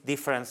this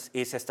difference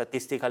is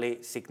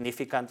statistically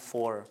significant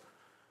for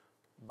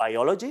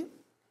biology,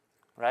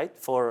 right?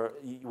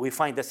 We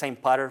find the same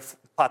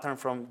pattern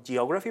from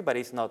geography, but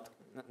it's not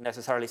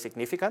necessarily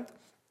significant.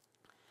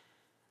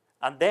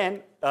 And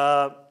then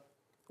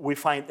we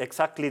find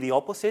exactly the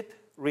opposite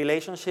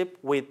relationship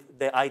with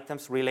the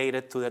items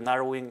related to the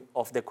narrowing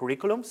of the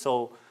curriculum.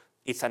 So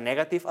it's a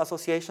negative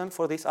association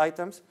for these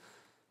items.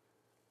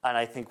 And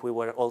I think we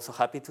were also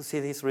happy to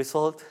see this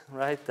result,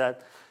 right?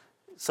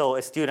 So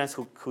students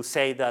who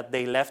say that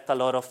they left a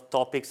lot of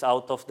topics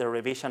out of the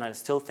revision and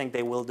still think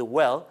they will do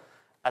well,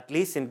 at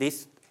least in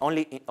this,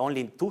 only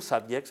in 2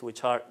 subjects,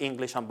 which are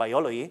English and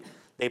biology,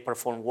 they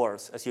perform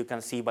worse, as you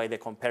can see by the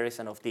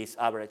comparison of these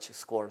average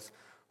scores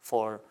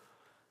for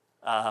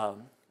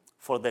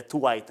the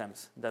 2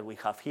 items that we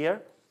have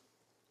here.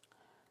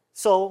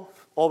 So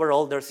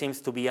overall, there seems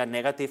to be a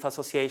negative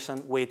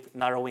association with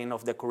narrowing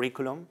of the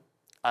curriculum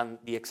and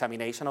the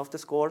examination of the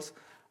scores,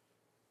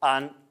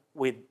 and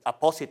with a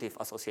positive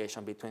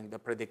association between the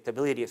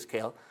predictability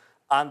scale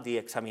and the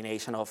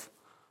examination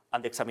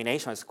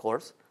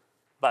scores.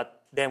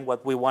 But then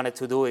what we wanted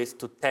to do is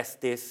to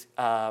test this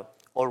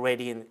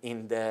already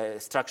in the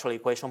structural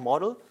equation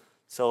model.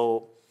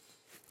 So,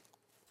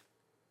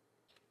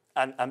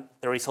 and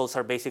the results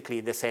are basically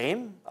the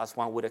same as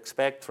one would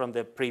expect from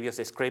the previous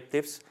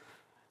descriptives.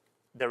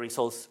 The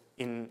results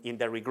in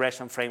the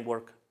regression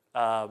framework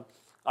are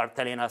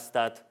telling us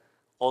that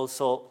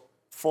also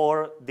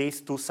for these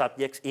 2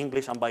 subjects,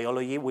 English and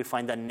biology, we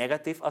find a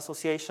negative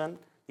association.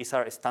 These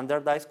are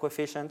standardized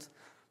coefficients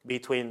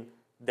between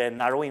the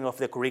narrowing of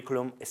the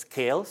curriculum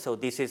scale. So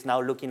this is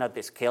now looking at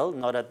the scale,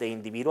 not at the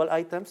individual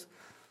items.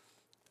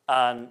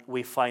 And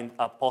we find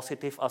a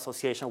positive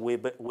association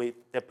with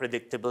the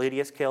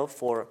predictability scale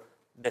for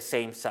the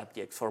same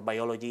subjects, for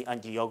biology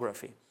and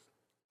geography.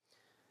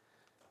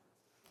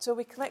 So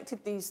we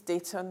collected these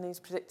data on these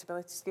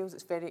predictability scales.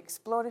 It's very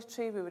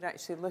exploratory. We were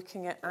actually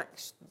looking at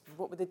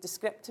what were the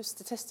descriptive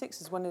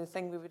statistics is one of the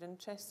things we were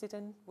interested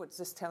in. What does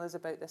this tell us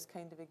about this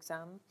kind of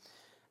exam?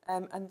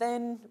 And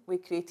then we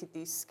created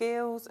these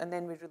scales, and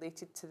then we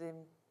related to them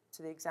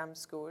to the exam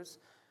scores.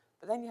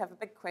 But then you have a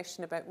big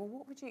question about, well,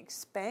 what would you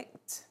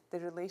expect the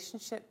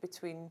relationship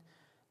between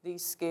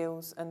these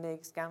scales and the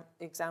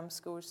exam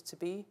scores to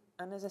be?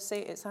 And as I say,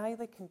 it's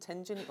highly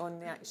contingent on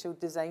the actual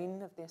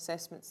design of the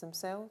assessments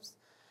themselves.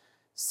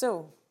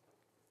 So,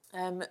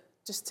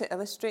 just to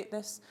illustrate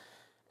this,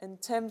 in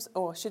terms,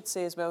 I should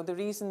say as well, the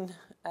reason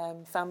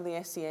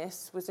family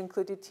SES was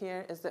included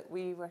here is that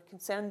we were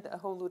concerned that a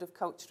whole load of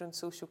cultural and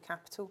social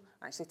capital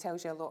actually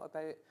tells you a lot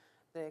about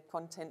the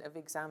content of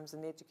exams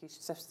in the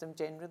education system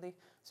generally.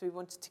 So we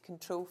wanted to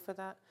control for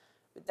that.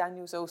 But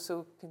Daniel's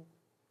also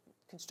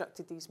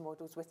constructed these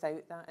models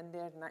without that in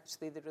there, and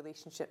actually the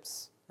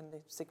relationships and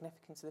the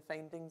significance of the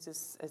findings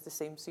is the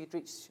same, so you'd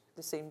reach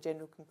the same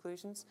general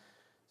conclusions.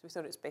 So we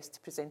thought it's best to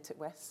present it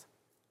with.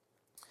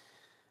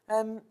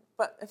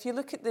 But if you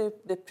look at the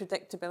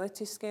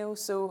predictability scale,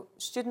 so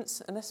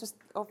students, and this was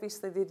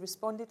obviously they'd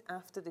responded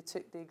after they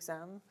took the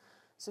exam,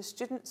 so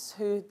students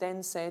who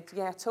then said,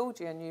 yeah, I told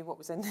you I knew what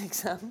was in the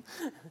exam,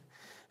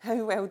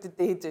 how well did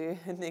they do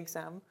in the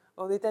exam?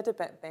 Well, they did a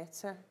bit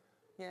better,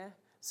 yeah.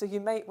 So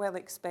you might well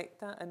expect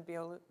that in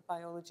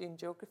biology and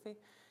geography.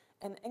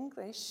 In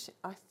English,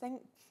 I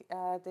think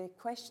the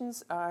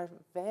questions are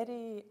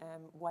very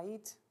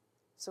wide,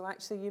 so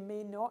actually you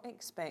may not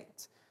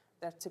expect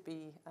there to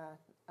be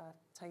a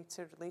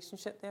tighter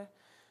relationship there.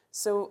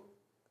 So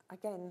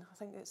again, I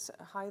think it's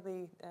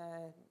highly,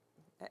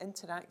 it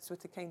interacts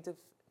with the kind of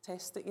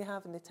test that you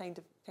have and the kind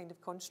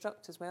of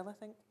construct as well, I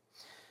think.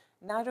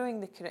 Narrowing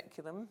the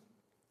curriculum,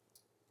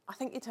 I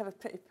think you'd have a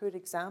pretty poor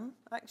exam,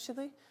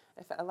 actually,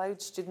 if it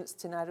allowed students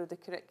to narrow the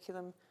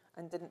curriculum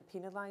and didn't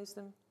penalise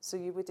them. So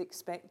you would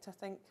expect, I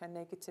think, a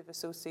negative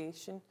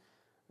association.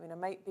 I mean, I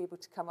might be able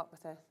to come up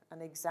with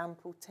an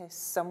example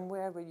test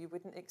somewhere where you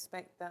wouldn't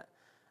expect that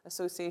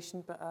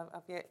association, but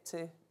I've yet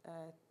to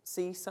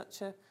see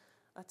such a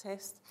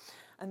test.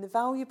 And the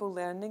valuable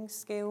learning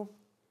scale,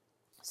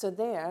 so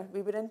there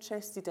we were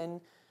interested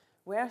in,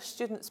 were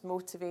students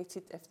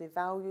motivated if they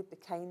valued the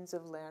kinds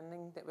of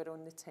learning that were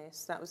on the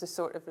test? That was the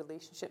sort of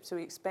relationship. So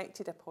we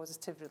expected a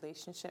positive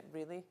relationship,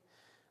 really,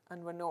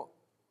 and we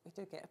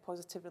do get a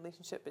positive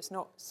relationship, but it's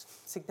not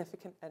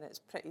significant and it's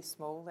pretty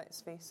small,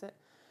 let's face it.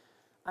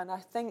 And I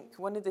think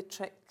one of the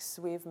tricks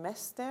we've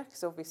missed there,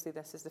 because obviously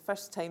this is the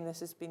first time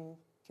this has been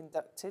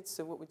conducted,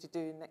 so what would you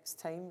do next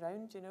time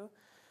round, you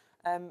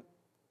know?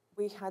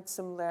 We had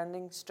some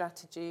learning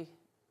strategy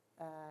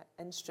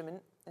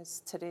instrument,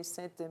 as Therese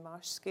said, the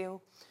Marsh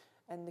scale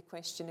in the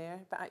questionnaire,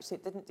 but actually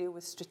it didn't deal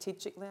with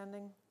strategic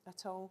learning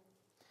at all.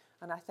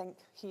 And I think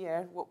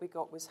here what we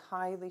got was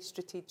highly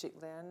strategic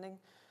learning,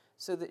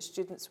 so that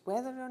students,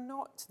 whether or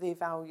not they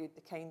valued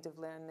the kind of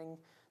learning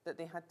that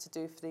they had to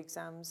do for the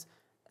exams,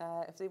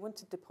 if they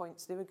wanted the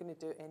points, they were going to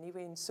do it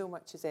anyway, and so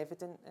much is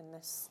evident in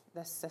this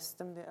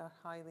system that are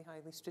highly,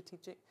 highly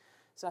strategic.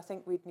 So I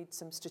think we'd need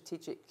some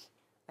strategic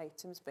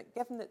items, but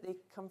given that they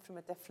come from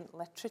a different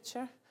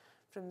literature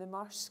from the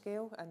Marsh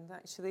scale, and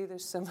actually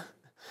there's some,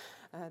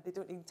 they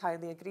don't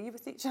entirely agree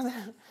with each other,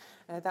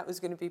 that was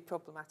going to be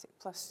problematic.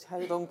 Plus, how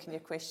long can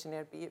your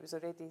questionnaire be? It was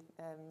already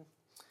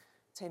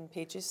 10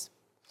 pages.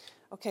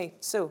 Okay,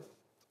 so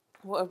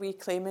what are we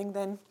claiming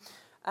then?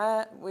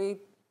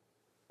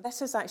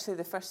 This is actually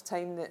the first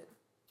time that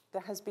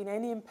there has been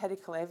any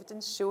empirical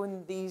evidence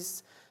showing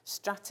these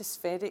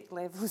stratospheric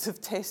levels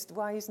of test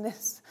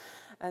wiseness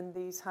and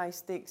these high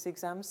stakes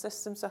exam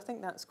systems. So I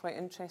think that's quite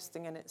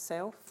interesting in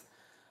itself.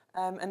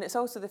 And it's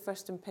also the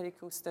first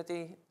empirical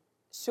study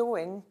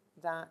showing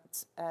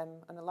that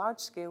on a large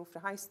scale for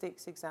a high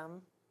stakes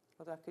exam,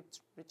 although I could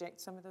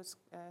reject some of those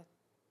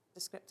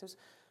descriptors,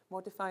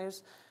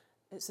 modifiers,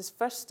 it's this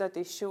first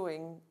study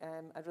showing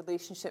a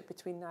relationship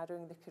between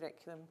narrowing the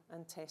curriculum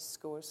and test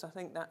scores. So I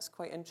think that's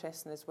quite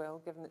interesting as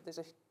well, given that there's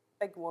a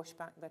big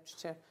washback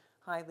literature,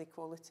 highly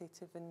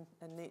qualitative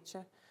in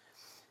nature.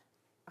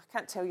 I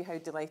can't tell you how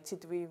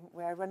delighted we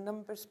were. We're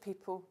numbers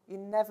people. You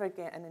never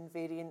get an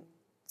invariant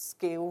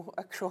scale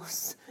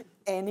across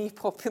any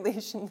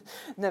population,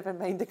 never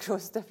mind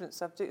across different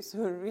subjects. So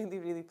we're really,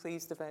 really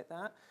pleased about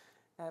that,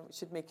 which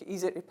should make it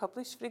easier to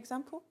publish, for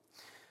example.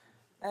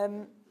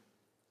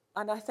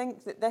 And I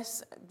think that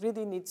this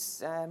really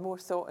needs more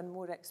thought and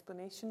more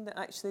explanation, that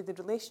actually the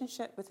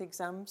relationship with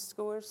exam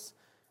scores,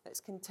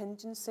 its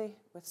contingency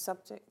with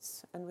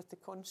subjects and with the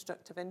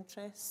construct of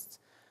interest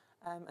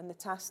and the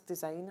task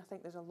design, I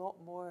think there's a lot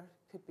more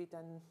could be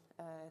done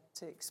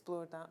to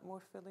explore that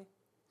more fully.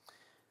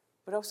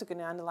 We're also going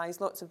to analyse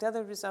lots of the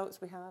other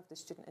results we have, the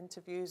student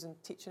interviews and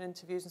teacher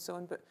interviews and so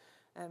on, but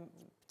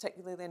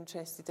particularly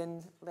interested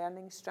in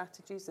learning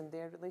strategies and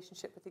their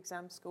relationship with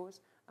exam scores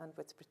and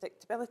with the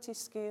predictability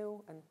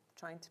scale, and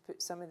trying to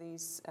put some of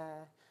these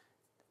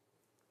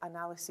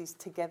analyses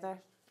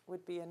together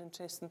would be an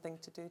interesting thing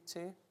to do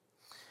too.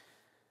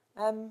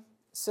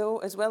 So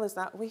as well as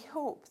that, we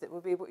hope that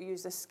we'll be able to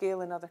use this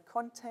scale in other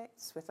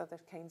contexts with other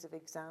kinds of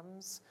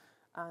exams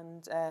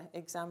and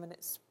examine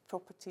its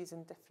properties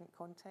in different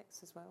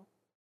contexts as well.